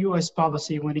by the US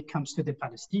policy when it comes to the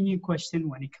Palestinian question,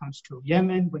 when it comes to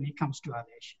Yemen, when it comes to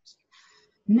other issues.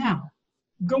 Now,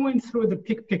 going through the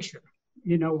big picture,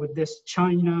 with this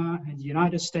China and the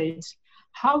United States,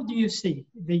 how do you see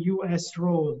the US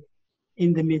role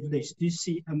in the Middle East? Do you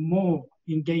see a more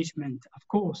engagement, of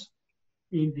course,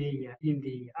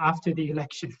 after the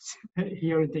elections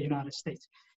here in the United States?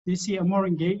 Do you see a more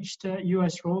engaged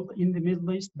US role in the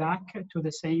Middle East, back to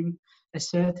the same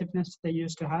assertiveness they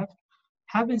used to have?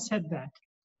 Having said that,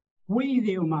 we,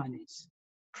 the Omanis,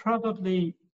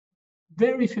 probably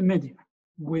very familiar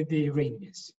with the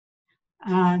Iranians,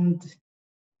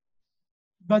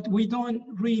 but we don't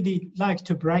really like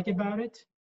to brag about it.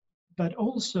 But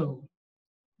also,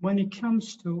 when it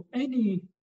comes to any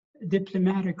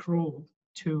diplomatic role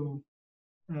to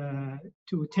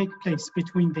take place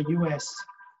between the US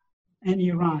and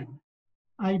Iran,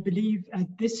 I believe at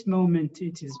this moment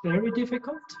it is very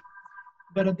difficult,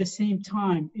 but at the same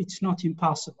time, it's not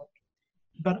impossible.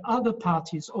 But other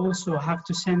parties also have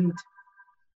to send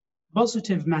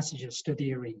positive messages to the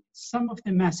Iranians. Some of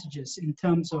the messages in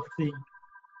terms of the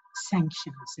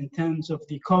sanctions, in terms of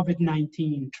the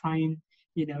COVID-19,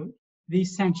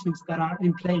 these sanctions that are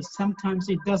in place, sometimes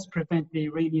it does prevent the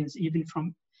Iranians even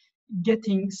from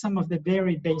getting some of the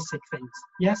very basic things.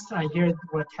 Yes, I heard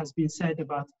what has been said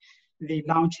about the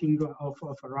launching of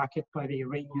a rocket by the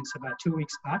Iranians about 2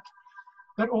 weeks back,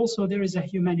 but also there is a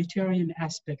humanitarian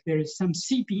aspect. There is some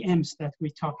CPMs that we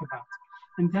talk about,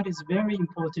 and that is very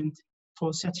important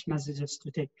for such messages to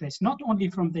take place, not only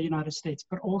from the United States,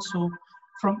 but also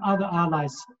from other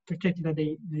allies,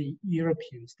 particularly the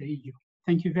Europeans, the EU.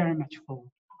 Thank you very much for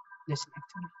listening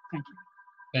to me. Thank you.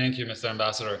 Thank you, Mr.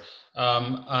 Ambassador.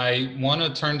 I want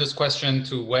to turn this question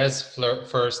to Vaez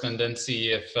first, and then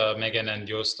see if Meghan and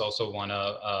Joost also want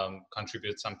to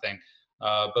contribute something.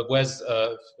 But Vaez,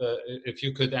 if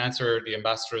you could answer the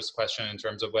ambassador's question in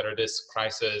terms of whether this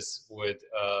crisis would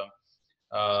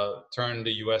turn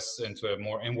the US into a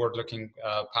more inward-looking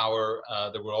power.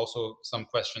 There were also some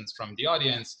questions from the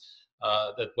audience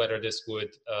that whether this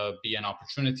would be an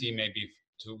opportunity maybe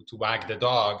to wag the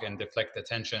dog and deflect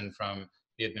attention from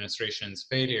the administration's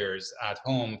failures at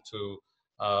home to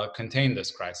contain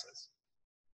this crisis.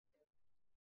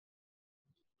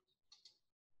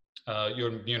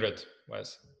 You're muted,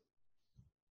 Vaez.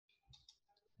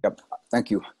 Yep,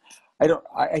 thank you.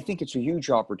 I think it's a huge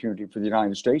opportunity for the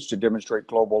United States to demonstrate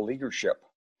global leadership.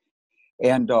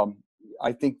 And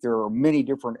I think there are many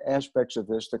different aspects of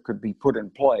this that could be put in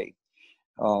play.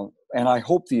 And I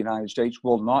hope the United States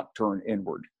will not turn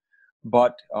inward.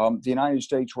 But the United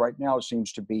States right now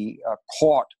seems to be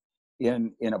caught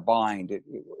in a bind.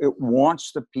 It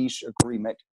wants the peace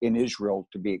agreement in Israel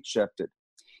to be accepted.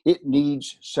 It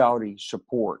needs Saudi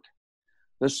support.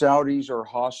 The Saudis are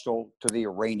hostile to the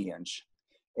Iranians.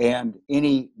 And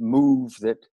any move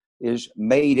that is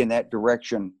made in that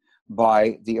direction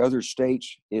by the other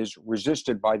states is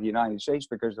resisted by the United States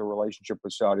because of the relationship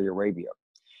with Saudi Arabia.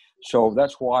 So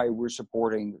that's why we're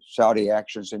supporting Saudi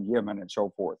actions in Yemen and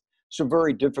so forth. It's a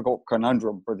very difficult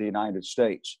conundrum for the United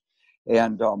States.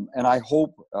 And I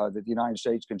hope that the United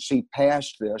States can see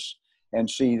past this and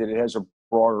see that it has a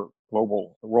broader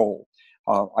global role.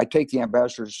 I take the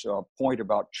ambassador's point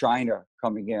about China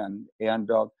coming in, and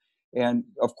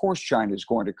of course China is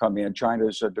going to come in. China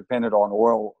is dependent on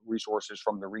oil resources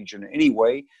from the region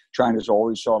anyway. China's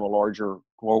always sought a larger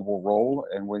global role,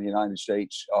 and when the United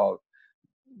States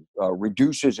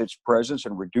reduces its presence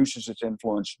and reduces its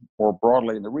influence more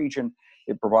broadly in the region,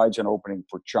 it provides an opening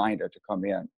for China to come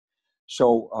in.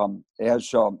 So as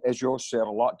Joost said, a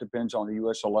lot depends on the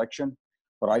U.S. election.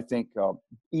 But I think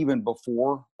even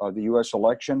before the U.S.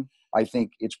 election, I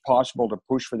think it's possible to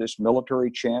push for this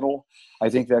military channel. I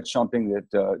think that's something that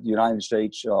the United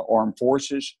States Armed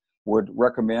Forces would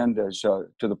recommend as to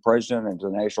the President and to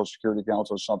the National Security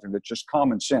Council as something that's just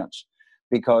common sense,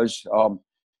 because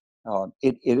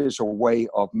it is a way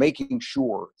of making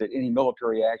sure that any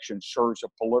military action serves a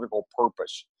political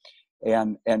purpose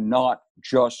and not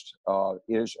just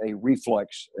is a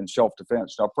reflex in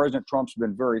self-defense. Now, President Trump's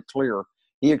been very clear.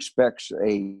 He expects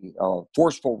a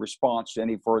forceful response to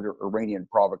any further Iranian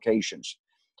provocations,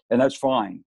 and that's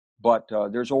fine. But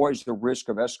there's always the risk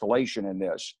of escalation in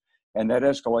this, and that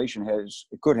escalation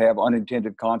could have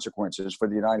unintended consequences for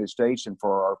the United States and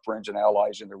for our friends and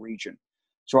allies in the region.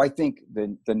 So I think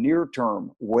the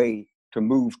near-term way to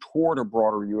move toward a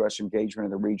broader U.S. engagement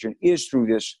in the region is through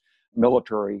this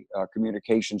military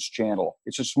communications channel.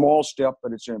 It's a small step,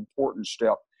 but it's an important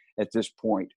step at this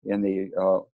point in the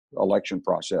election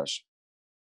process.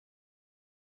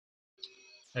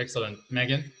 Excellent.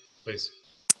 Meghan, please.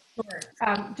 Sure.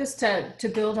 Just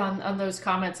to build on those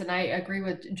comments, and I agree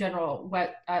with General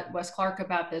Wes Clark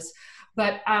about this,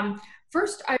 but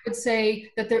first I would say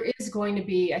that there is going to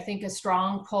be, I think, a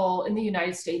strong pull in the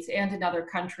United States and in other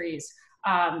countries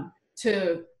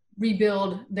to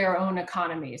rebuild their own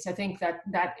economies. I think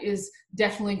that is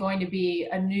definitely going to be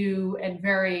a new and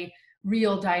very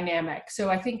real dynamic. So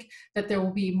I think that there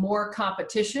will be more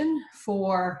competition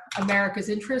for America's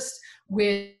interest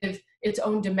with its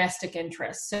own domestic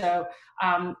interests. So,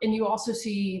 and you also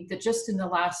see that just in the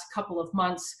last couple of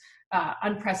months,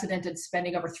 unprecedented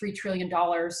spending, over $3 trillion.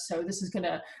 So this is going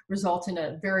to result in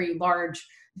a very large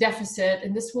deficit,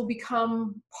 and this will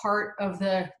become part of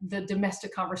the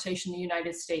domestic conversation in the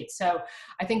United States. So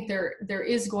I think there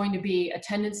is going to be a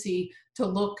tendency to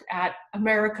look at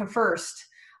America first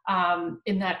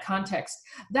in that context.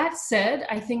 That said,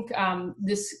 I think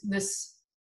this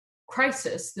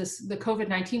crisis, the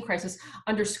COVID-19 crisis,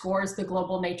 underscores the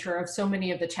global nature of so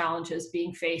many of the challenges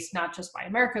being faced, not just by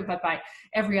America, but by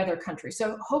every other country.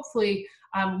 So hopefully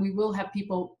we will have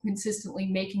people consistently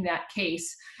making that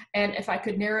case. And if I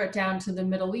could narrow it down to the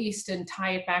Middle East and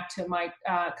tie it back to my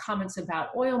comments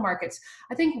about oil markets,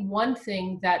 I think one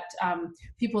thing that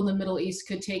people in the Middle East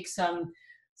could take some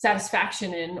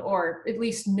satisfaction in, or at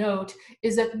least note,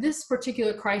 is that this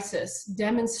particular crisis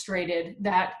demonstrated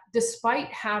that despite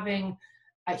having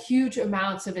huge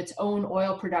amounts of its own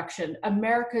oil production,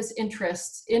 America's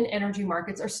interests in energy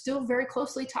markets are still very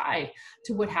closely tied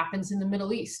to what happens in the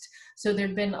Middle East. So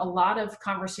there've been a lot of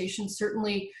conversations.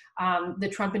 Certainly the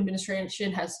Trump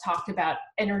administration has talked about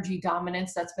energy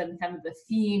dominance. That's been kind of the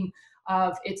theme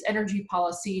of its energy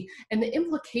policy. And the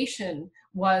implication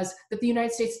was that the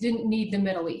United States didn't need the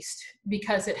Middle East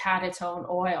because it had its own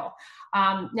oil.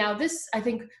 Now this, I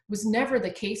think, was never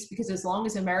the case, because as long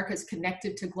as America is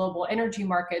connected to global energy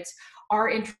markets, our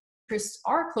interests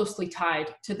are closely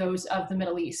tied to those of the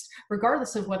Middle East,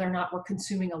 regardless of whether or not we're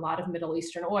consuming a lot of Middle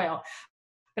Eastern oil.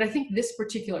 But I think this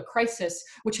particular crisis,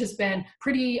 which has been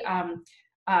pretty,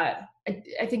 I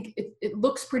think it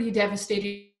looks pretty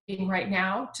devastating right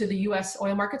now to the U.S.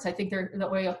 oil markets. I think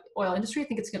the oil industry, I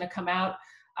think it's going to come out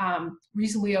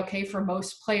reasonably okay for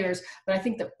most players. But I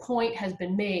think the point has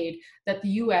been made that the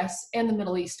U.S. and the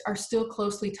Middle East are still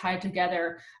closely tied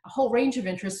together, a whole range of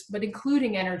interests, but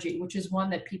including energy, which is one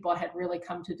that people had really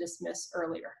come to dismiss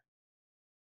earlier.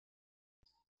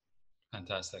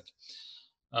 Fantastic.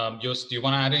 Joost, do you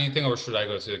want to add anything, or should I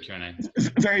go to the Q&A?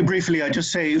 Very briefly, I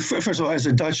just say, first of all, as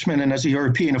a Dutchman and as a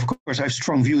European, of course, I have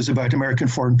strong views about American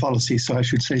foreign policy, so I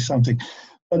should say something.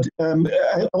 But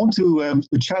I want to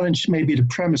challenge maybe the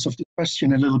premise of the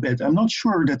question a little bit. I'm not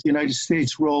sure that the United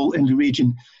States' role in the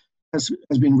region has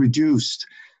been reduced.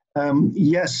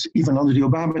 Yes, even under the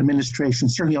Obama administration,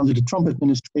 certainly under the Trump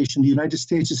administration, the United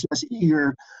States is less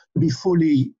eager to be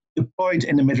fully deployed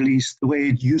in the Middle East the way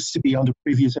it used to be under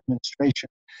previous administration.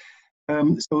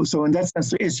 So in that sense,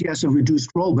 there is, yes, a reduced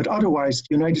role, but otherwise,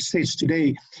 the United States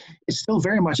today is still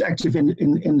very much active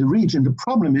in the region. The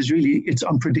problem is really its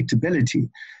unpredictability.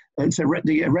 It's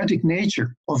the erratic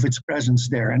nature of its presence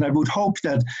there. And I would hope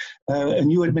that a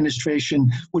new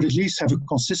administration would at least have a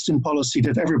consistent policy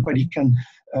that everybody can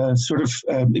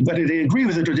whether they agree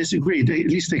with it or disagree, at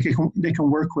least they can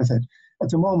work with it. At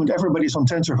the moment, everybody's on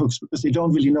tenterhooks because they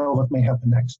don't really know what may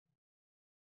happen next.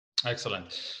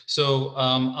 Excellent. So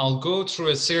I'll go through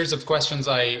a series of questions.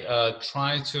 I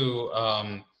try to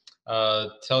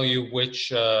tell you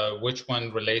which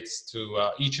one relates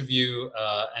to each of you,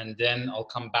 and then I'll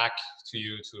come back to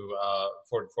you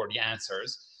for the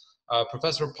answers.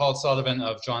 Professor Paul Sullivan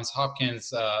of Johns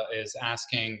Hopkins is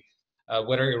asking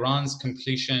whether Iran's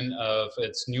completion of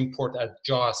its new port at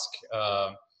Joost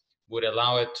would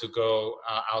allow it to go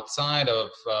outside of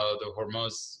the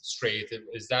Hormuz Strait.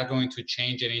 Is that going to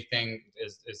change anything?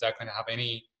 Is that going to have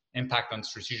any impact on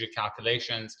strategic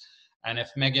calculations? And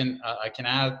if Meghan, I can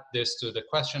add this to the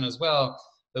question as well,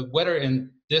 whether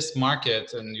in this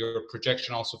market and your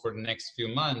projection also for the next few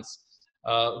months,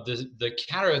 the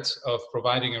carrot of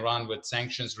providing Iran with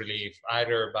sanctions relief,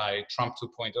 either by Trump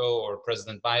 2.0 or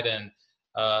President Biden,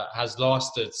 has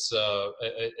lost its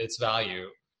value.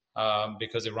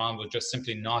 Because Iran would just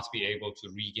simply not be able to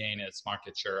regain its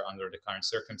market share under the current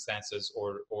circumstances,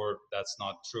 or that's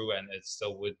not true and it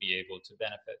still would be able to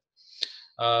benefit.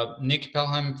 Nick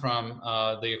Pelham from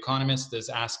The Economist is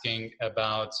asking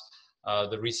about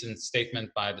the recent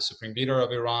statement by the Supreme Leader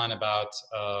of Iran about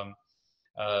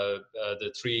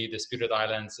the 3 disputed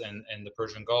islands in the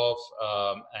Persian Gulf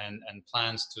and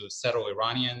plans to settle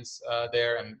Iranians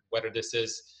there, and whether this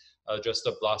is just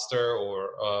a bluster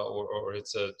or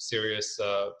it's a serious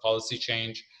policy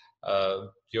change.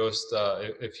 Joost,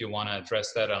 if you want to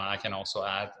address that, and I can also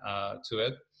add to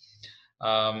it.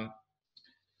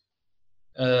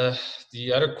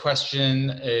 The other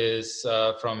question is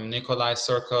from Nikolai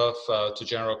Surkov to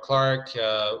General Clark.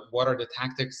 What are the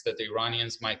tactics that the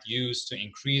Iranians might use to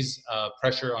increase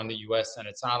pressure on the US and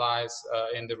its allies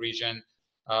in the region?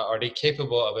 Are they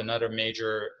capable of another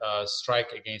major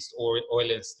strike against oil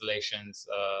installations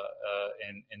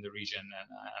in the region? And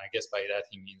I guess by that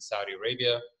he means Saudi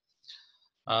Arabia.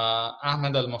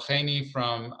 Ahmed Al-Mokhaini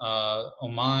from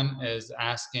Oman is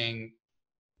asking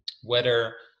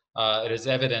whether it is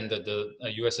evident that the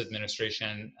US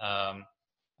administration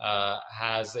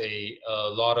has a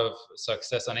lot of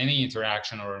success on any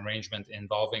interaction or arrangement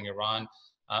involving Iran.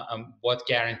 What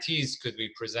guarantees could we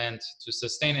present to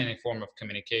sustain any form of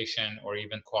communication or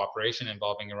even cooperation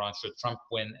involving Iran should Trump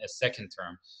win a second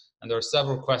term? And there are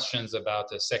several questions about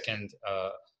the second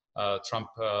Trump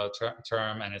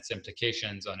term and its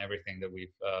implications on everything that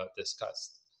we've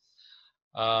discussed.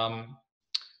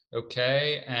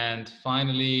 Okay, and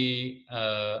finally,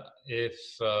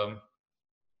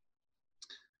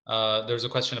 there's a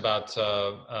question about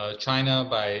China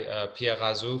by Pierre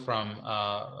Razou from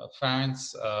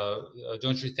France.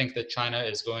 Don't you think that China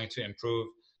is going to improve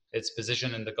its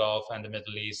position in the Gulf and the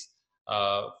Middle East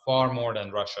far more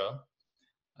than Russia?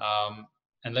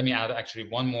 And let me add actually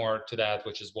one more to that,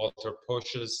 which is Walter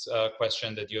Posch's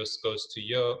question that Joost goes to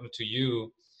you,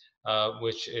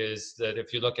 which is that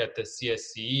if you look at the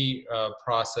CSCE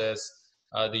process,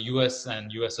 the US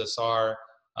and USSR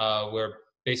were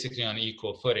basically on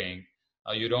equal footing.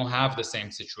 You don't have the same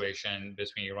situation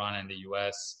between Iran and the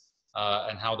US,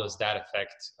 and how does that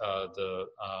affect the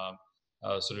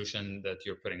solution that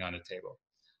you're putting on the table?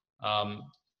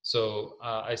 So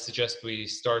I suggest we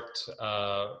start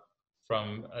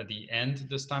from the end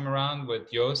this time around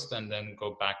with Joost, and then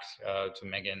go back to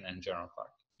Meghan and General Clark.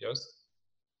 Joost?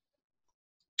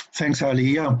 Thanks, Ali.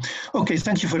 Yeah. Okay,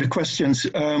 thank you for the questions.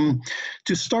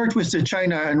 To start with the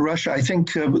China and Russia, I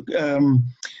think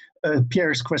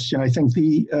Pierre's question, I think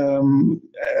I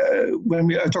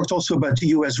talked also about the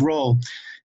US role.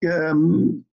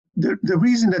 The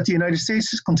reason that the United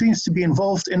States continues to be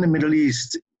involved in the Middle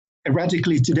East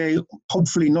erratically today,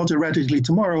 hopefully not erratically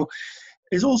tomorrow,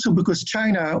 is also because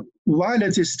China, while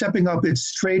it is stepping up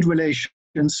its trade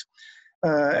relations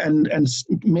and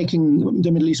making the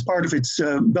Middle East part of its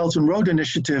Belt and Road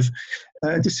Initiative,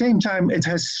 at the same time, it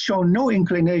has shown no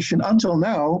inclination until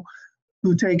now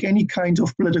to take any kind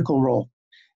of political role.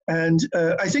 And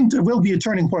I think there will be a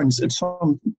turning point at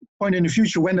some point in the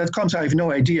future. When that comes, I have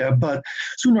no idea. But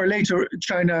sooner or later,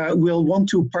 China will want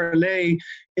to parlay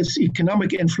its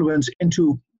economic influence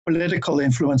into political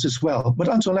influence as well. But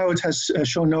until now, it has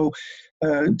shown no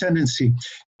tendency.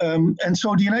 And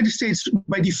so the United States,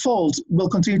 by default, will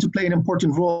continue to play an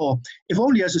important role, if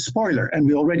only as a spoiler. And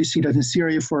we already see that in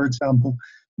Syria, for example,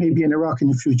 maybe in Iraq in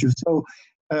the future. So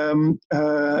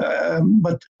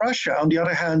But Russia, on the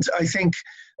other hand, I think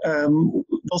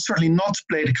will certainly not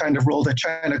play the kind of role that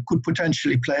China could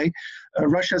potentially play.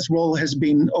 Russia's role has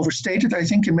been overstated, I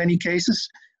think, in many cases.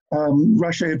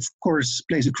 Russia, of course,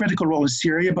 plays a critical role in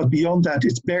Syria, but beyond that,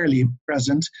 it's barely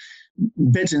present.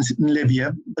 Bit in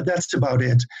Libya, but that's about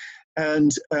it.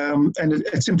 And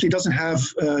it simply doesn't have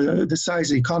the size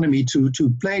of the economy to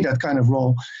play that kind of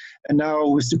role. And now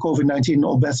with the COVID-19,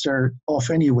 all bets are off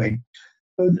anyway.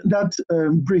 So that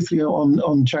briefly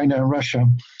on China and Russia.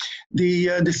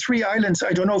 The three islands,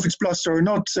 I don't know if it's bluster or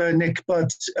not, Nick, but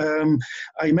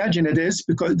I imagine it is,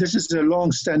 because this is a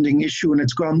long-standing issue and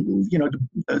it's gone,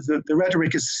 the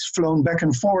rhetoric is flown back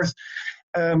and forth.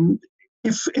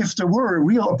 If there were a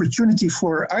real opportunity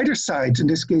for either side, in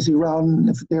this case Iran,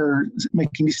 if they're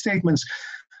making these statements,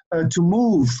 to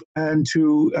move and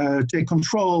to take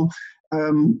control,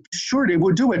 sure they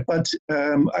would do it, but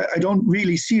I don't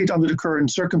really see it under the current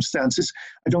circumstances.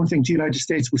 I don't think the United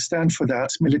States would stand for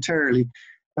that militarily,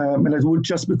 and it would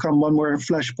just become one more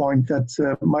flashpoint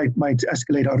that might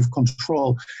escalate out of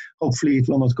control. Hopefully it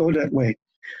will not go that way.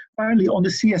 Finally, on the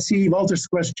CSE, Walter's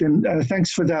question,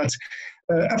 thanks for that.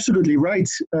 Absolutely right.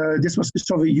 This was the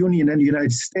Soviet Union and the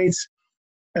United States.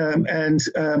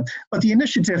 But the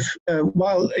initiative,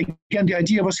 while again the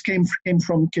idea came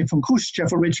from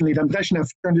Khrushchev originally, then Brezhnev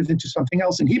turned it into something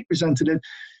else, and he presented it,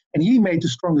 and he made the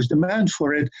strongest demand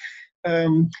for it.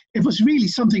 It was really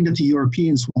something that the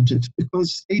Europeans wanted,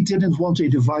 because they didn't want a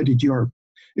divided Europe.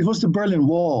 It was the Berlin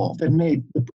Wall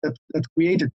that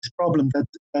created this problem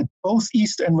that both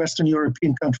East and Western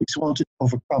European countries wanted to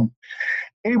overcome.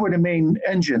 They were the main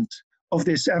engines of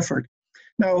this effort.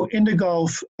 Now, in the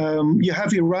Gulf, you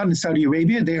have Iran and Saudi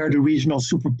Arabia. They are the regional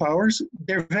superpowers.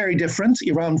 They're very different.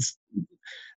 Iran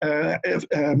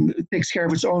takes care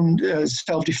of its own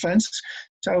self-defense.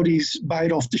 Saudis buy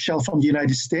it off the shelf from the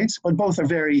United States, but both are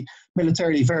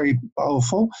militarily very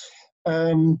powerful.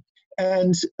 So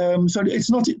it's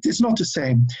not the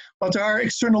same. But there are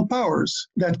external powers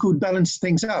that could balance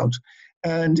things out.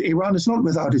 And Iran is not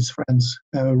without its friends.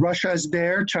 Russia is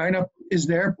there, China is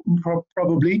there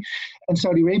probably, and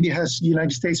Saudi Arabia has the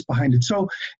United States behind it. So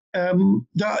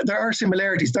there are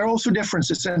similarities. There are also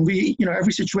differences, and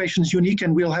every situation is unique,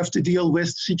 and we'll have to deal with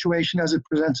the situation as it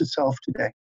presents itself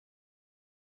today.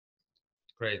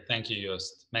 Great, thank you,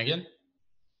 Joost. Meghan?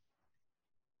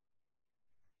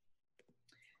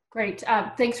 Great,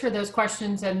 thanks for those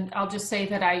questions. And I'll just say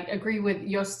that I agree with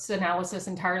Joost's analysis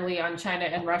entirely on China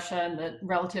and Russia and the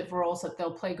relative roles that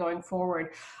they'll play going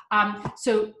forward.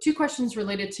 So 2 questions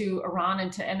related to Iran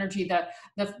and to energy.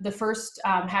 The first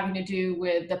having to do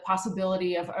with the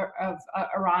possibility of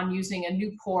Iran using a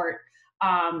new port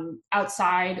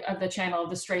outside of the channel of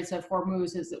the Straits of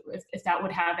Hormuz, if that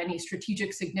would have any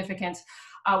strategic significance.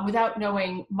 Without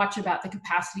knowing much about the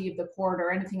capacity of the port or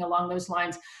anything along those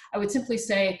lines, I would simply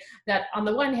say that on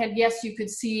the one hand, yes, you could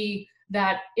see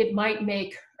that it might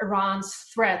make Iran's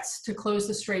threats to close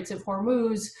the Straits of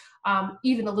Hormuz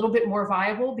even a little bit more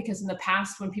viable, because in the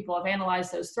past, when people have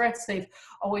analyzed those threats, they've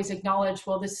always acknowledged,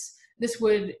 well, this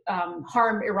would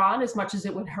harm Iran as much as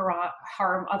it would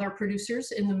harm other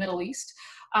producers in the Middle East.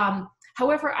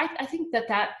 However, I think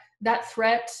that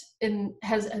threat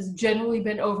has generally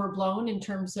been overblown in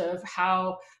terms of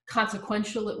how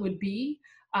consequential it would be.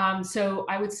 So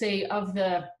I would say, of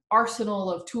the arsenal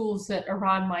of tools that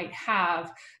Iran might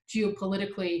have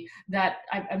geopolitically, that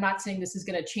I'm not saying this is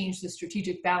going to change the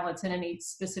strategic balance in any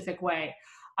specific way.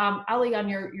 Ali, on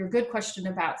your good question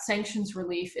about sanctions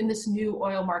relief in this new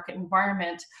oil market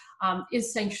environment,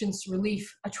 is sanctions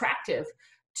relief attractive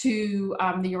to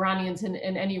the Iranians in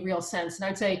any real sense? And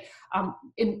I'd say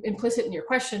implicit in your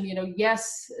question,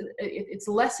 yes, it's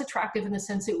less attractive in the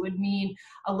sense it would mean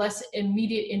a less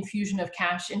immediate infusion of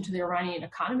cash into the Iranian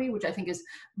economy, which I think is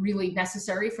really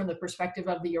necessary from the perspective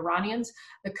of the Iranians.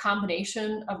 The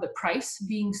combination of the price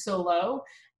being so low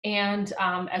and,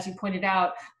 as you pointed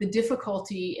out, the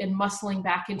difficulty in muscling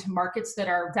back into markets that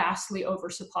are vastly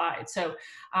oversupplied. So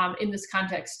in this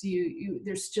context,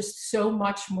 there's just so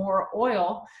much more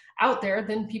oil out there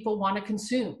than people want to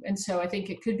consume. And so I think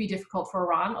it could be difficult for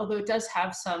Iran, although it does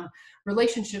have some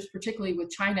relationships, particularly with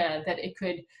China, that it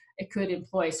could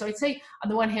employ. So I'd say, on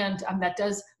the one hand, that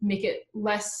does make it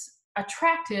less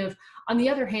attractive. On the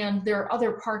other hand, there are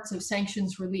other parts of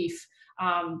sanctions relief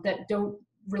that don't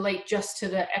relate just to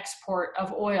the export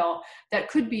of oil that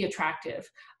could be attractive.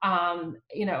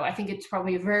 I think it's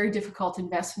probably a very difficult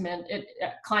investment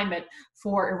climate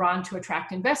for Iran to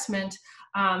attract investment.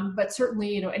 But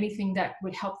certainly, anything that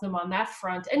would help them on that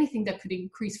front, anything that could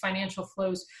increase financial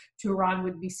flows to Iran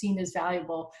would be seen as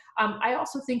valuable. I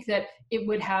also think that it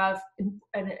would have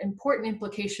an important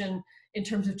implication in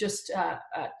terms of just a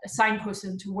signpost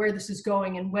into where this is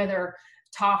going and whether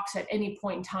talks at any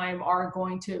point in time are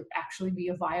going to actually be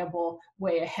a viable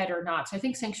way ahead or not. So I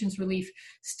think sanctions relief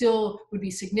still would be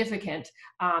significant,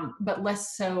 but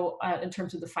less so in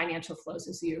terms of the financial flows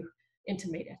as you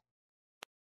intimated.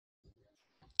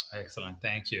 Excellent,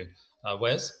 thank you.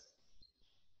 Vaez?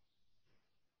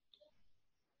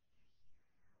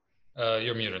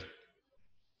 You're muted.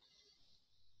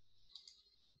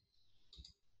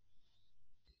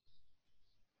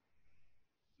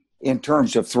 In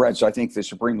terms of threats, I think the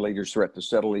Supreme Leader's threat to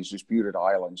settle these disputed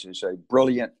islands is a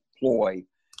brilliant ploy,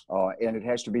 and it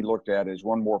has to be looked at as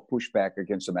one more pushback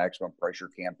against the maximum pressure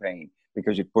campaign,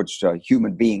 because it puts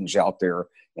human beings out there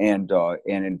and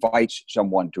invites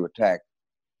someone to attack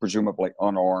presumably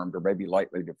unarmed or maybe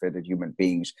lightly defended human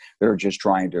beings that are just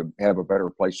trying to have a better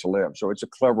place to live. So it's a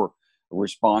clever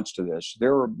response to this.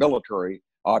 There are military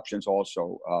options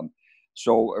also.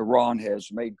 So Iran has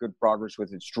made good progress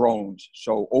with its drones.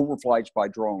 So overflights by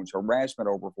drones, harassment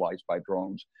overflights by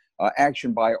drones,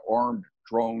 action by armed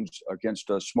drones against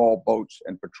small boats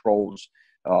and patrols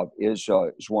is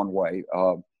one way.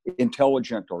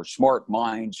 Intelligent or smart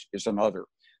mines is another.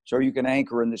 So you can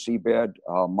anchor in the seabed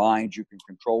mines, you can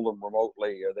control them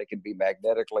remotely, or they can be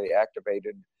magnetically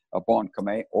activated upon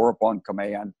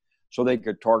command. So they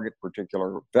could target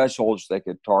particular vessels, they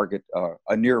could target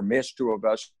a near miss to a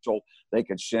vessel, they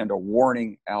could send a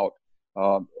warning out,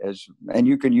 and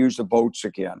you can use the boats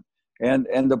again.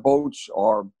 And the boats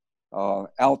are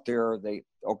out there, they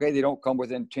don't come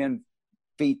within 10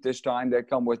 feet this time, they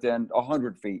come within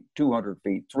 100 feet, 200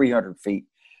 feet, 300 feet.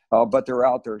 But they're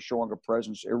out there showing a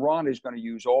presence. Iran is going to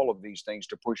use all of these things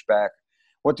to push back.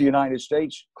 What the United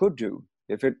States could do,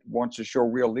 if it wants to show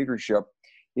real leadership,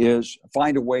 is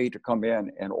find a way to come in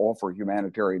and offer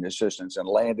humanitarian assistance and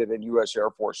land it in U.S.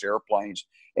 Air Force airplanes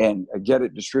and get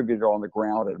it distributed on the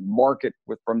ground and market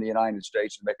from the United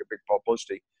States and make a big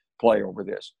publicity play over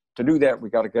this. To do that, we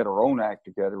got to get our own act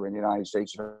together in the United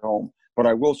States at home. But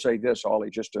I will say this, Ollie,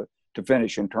 just to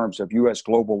finish in terms of U.S.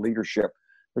 global leadership.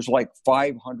 There's like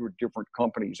 500 different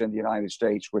companies in the United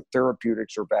States with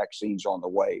therapeutics or vaccines on the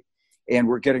way. And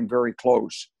we're getting very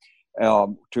close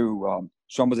to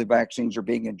some of the vaccines are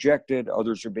being injected,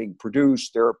 others are being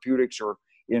produced, therapeutics are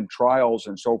in trials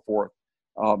and so forth.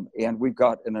 And we've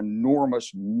got an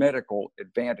enormous medical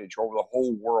advantage over the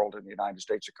whole world in the United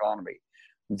States economy.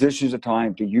 This is a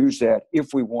time to use that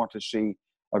if we want to see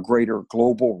a greater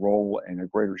global role and a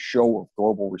greater show of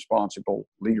global responsible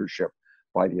leadership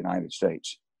by the United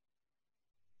States.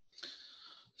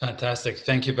 Fantastic.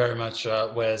 Thank you very much,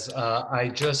 Vaez. I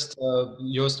just,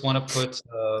 Joost, want to put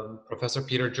Professor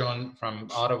Peter Jones from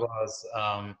Ottawa's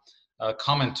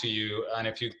comment to you. And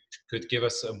if you could give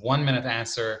us a 1-minute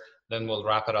answer, then we'll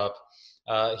wrap it up.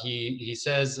 He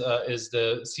says, is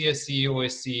the CSC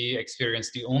OSCE experience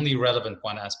the only relevant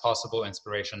one as possible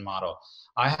inspiration model?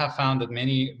 I have found that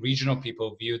many regional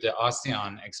people view the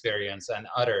ASEAN experience and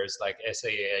others like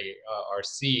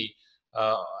SAARC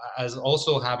as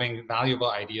also having valuable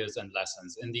ideas and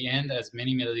lessons. In the end, as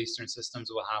many Middle Eastern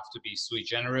systems will have to be sui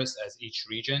generis as each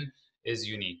region is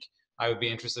unique. I would be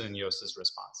interested in Joost's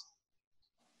response.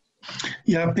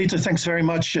 Yeah, Peter, thanks very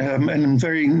much, and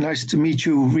very nice to meet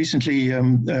you recently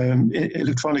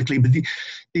electronically. But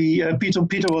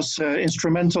Peter was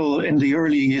instrumental in the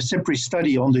early CIPRI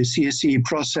study on the CSC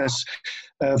process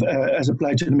as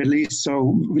applied to the Middle East.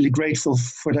 So really grateful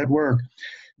for that work.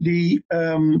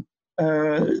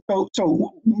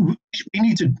 So we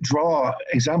need to draw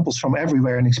examples from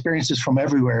everywhere and experiences from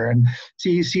everywhere, and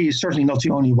CSC is certainly not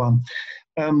the only one.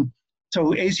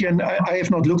 So ASEAN, I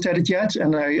have not looked at it yet,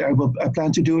 and I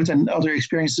plan to do it, and other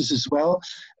experiences as well.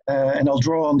 And I'll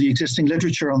draw on the existing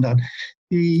literature on that.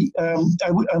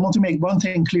 I want to make one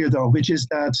thing clear, though, which is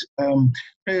that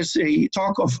there's a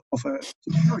talk of a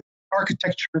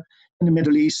architecture in the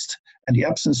Middle East and the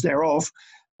absence thereof,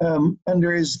 and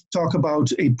there is talk about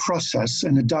a process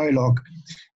and a dialogue.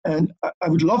 And I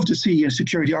would love to see a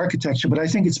security architecture, but I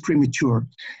think it's premature.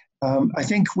 I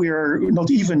think we're not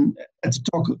even at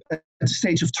the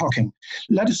stage of talking.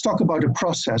 Let us talk about a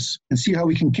process and see how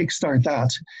we can kickstart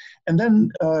that. And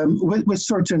then with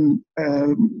certain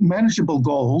manageable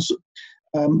goals,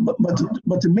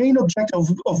 But the main objective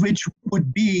of which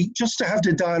would be just to have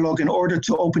the dialogue in order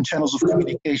to open channels of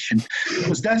communication,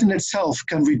 because that in itself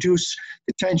can reduce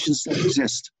the tensions that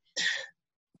exist.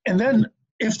 And then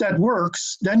if that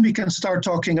works, then we can start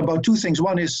talking about two things.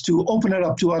 One is to open it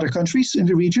up to other countries in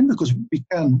the region, because we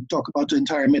can talk about the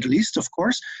entire Middle East, of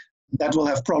course. That will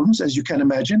have problems, as you can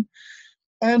imagine.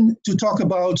 And to talk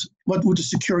about what would the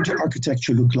security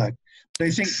architecture look like. But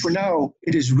I think for now,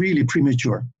 it is really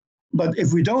premature. But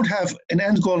if we don't have an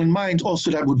end goal in mind,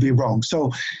 also that would be wrong.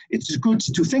 So it's good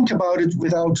to think about it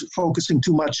without focusing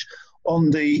too much on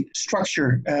the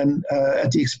structure and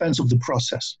at the expense of the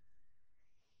process.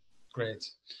 Great.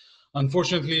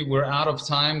 Unfortunately, we're out of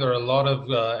time. There are a lot of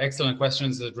excellent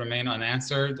questions that remain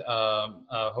unanswered.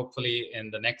 Hopefully in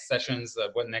the next sessions,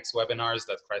 next webinars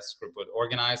that Crisis Group would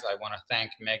organize. I want to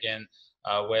thank Meghan,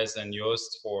 Vaez, and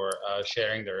Joost for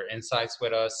sharing their insights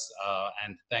with us.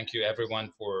 And thank you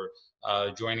everyone for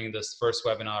joining this first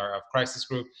webinar of Crisis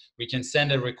Group. We can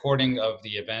send a recording of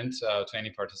the event to any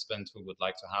participant who would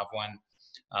like to have one.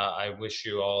 I wish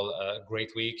you all a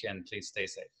great week, and please stay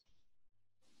safe.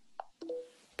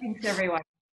 Thanks, everyone.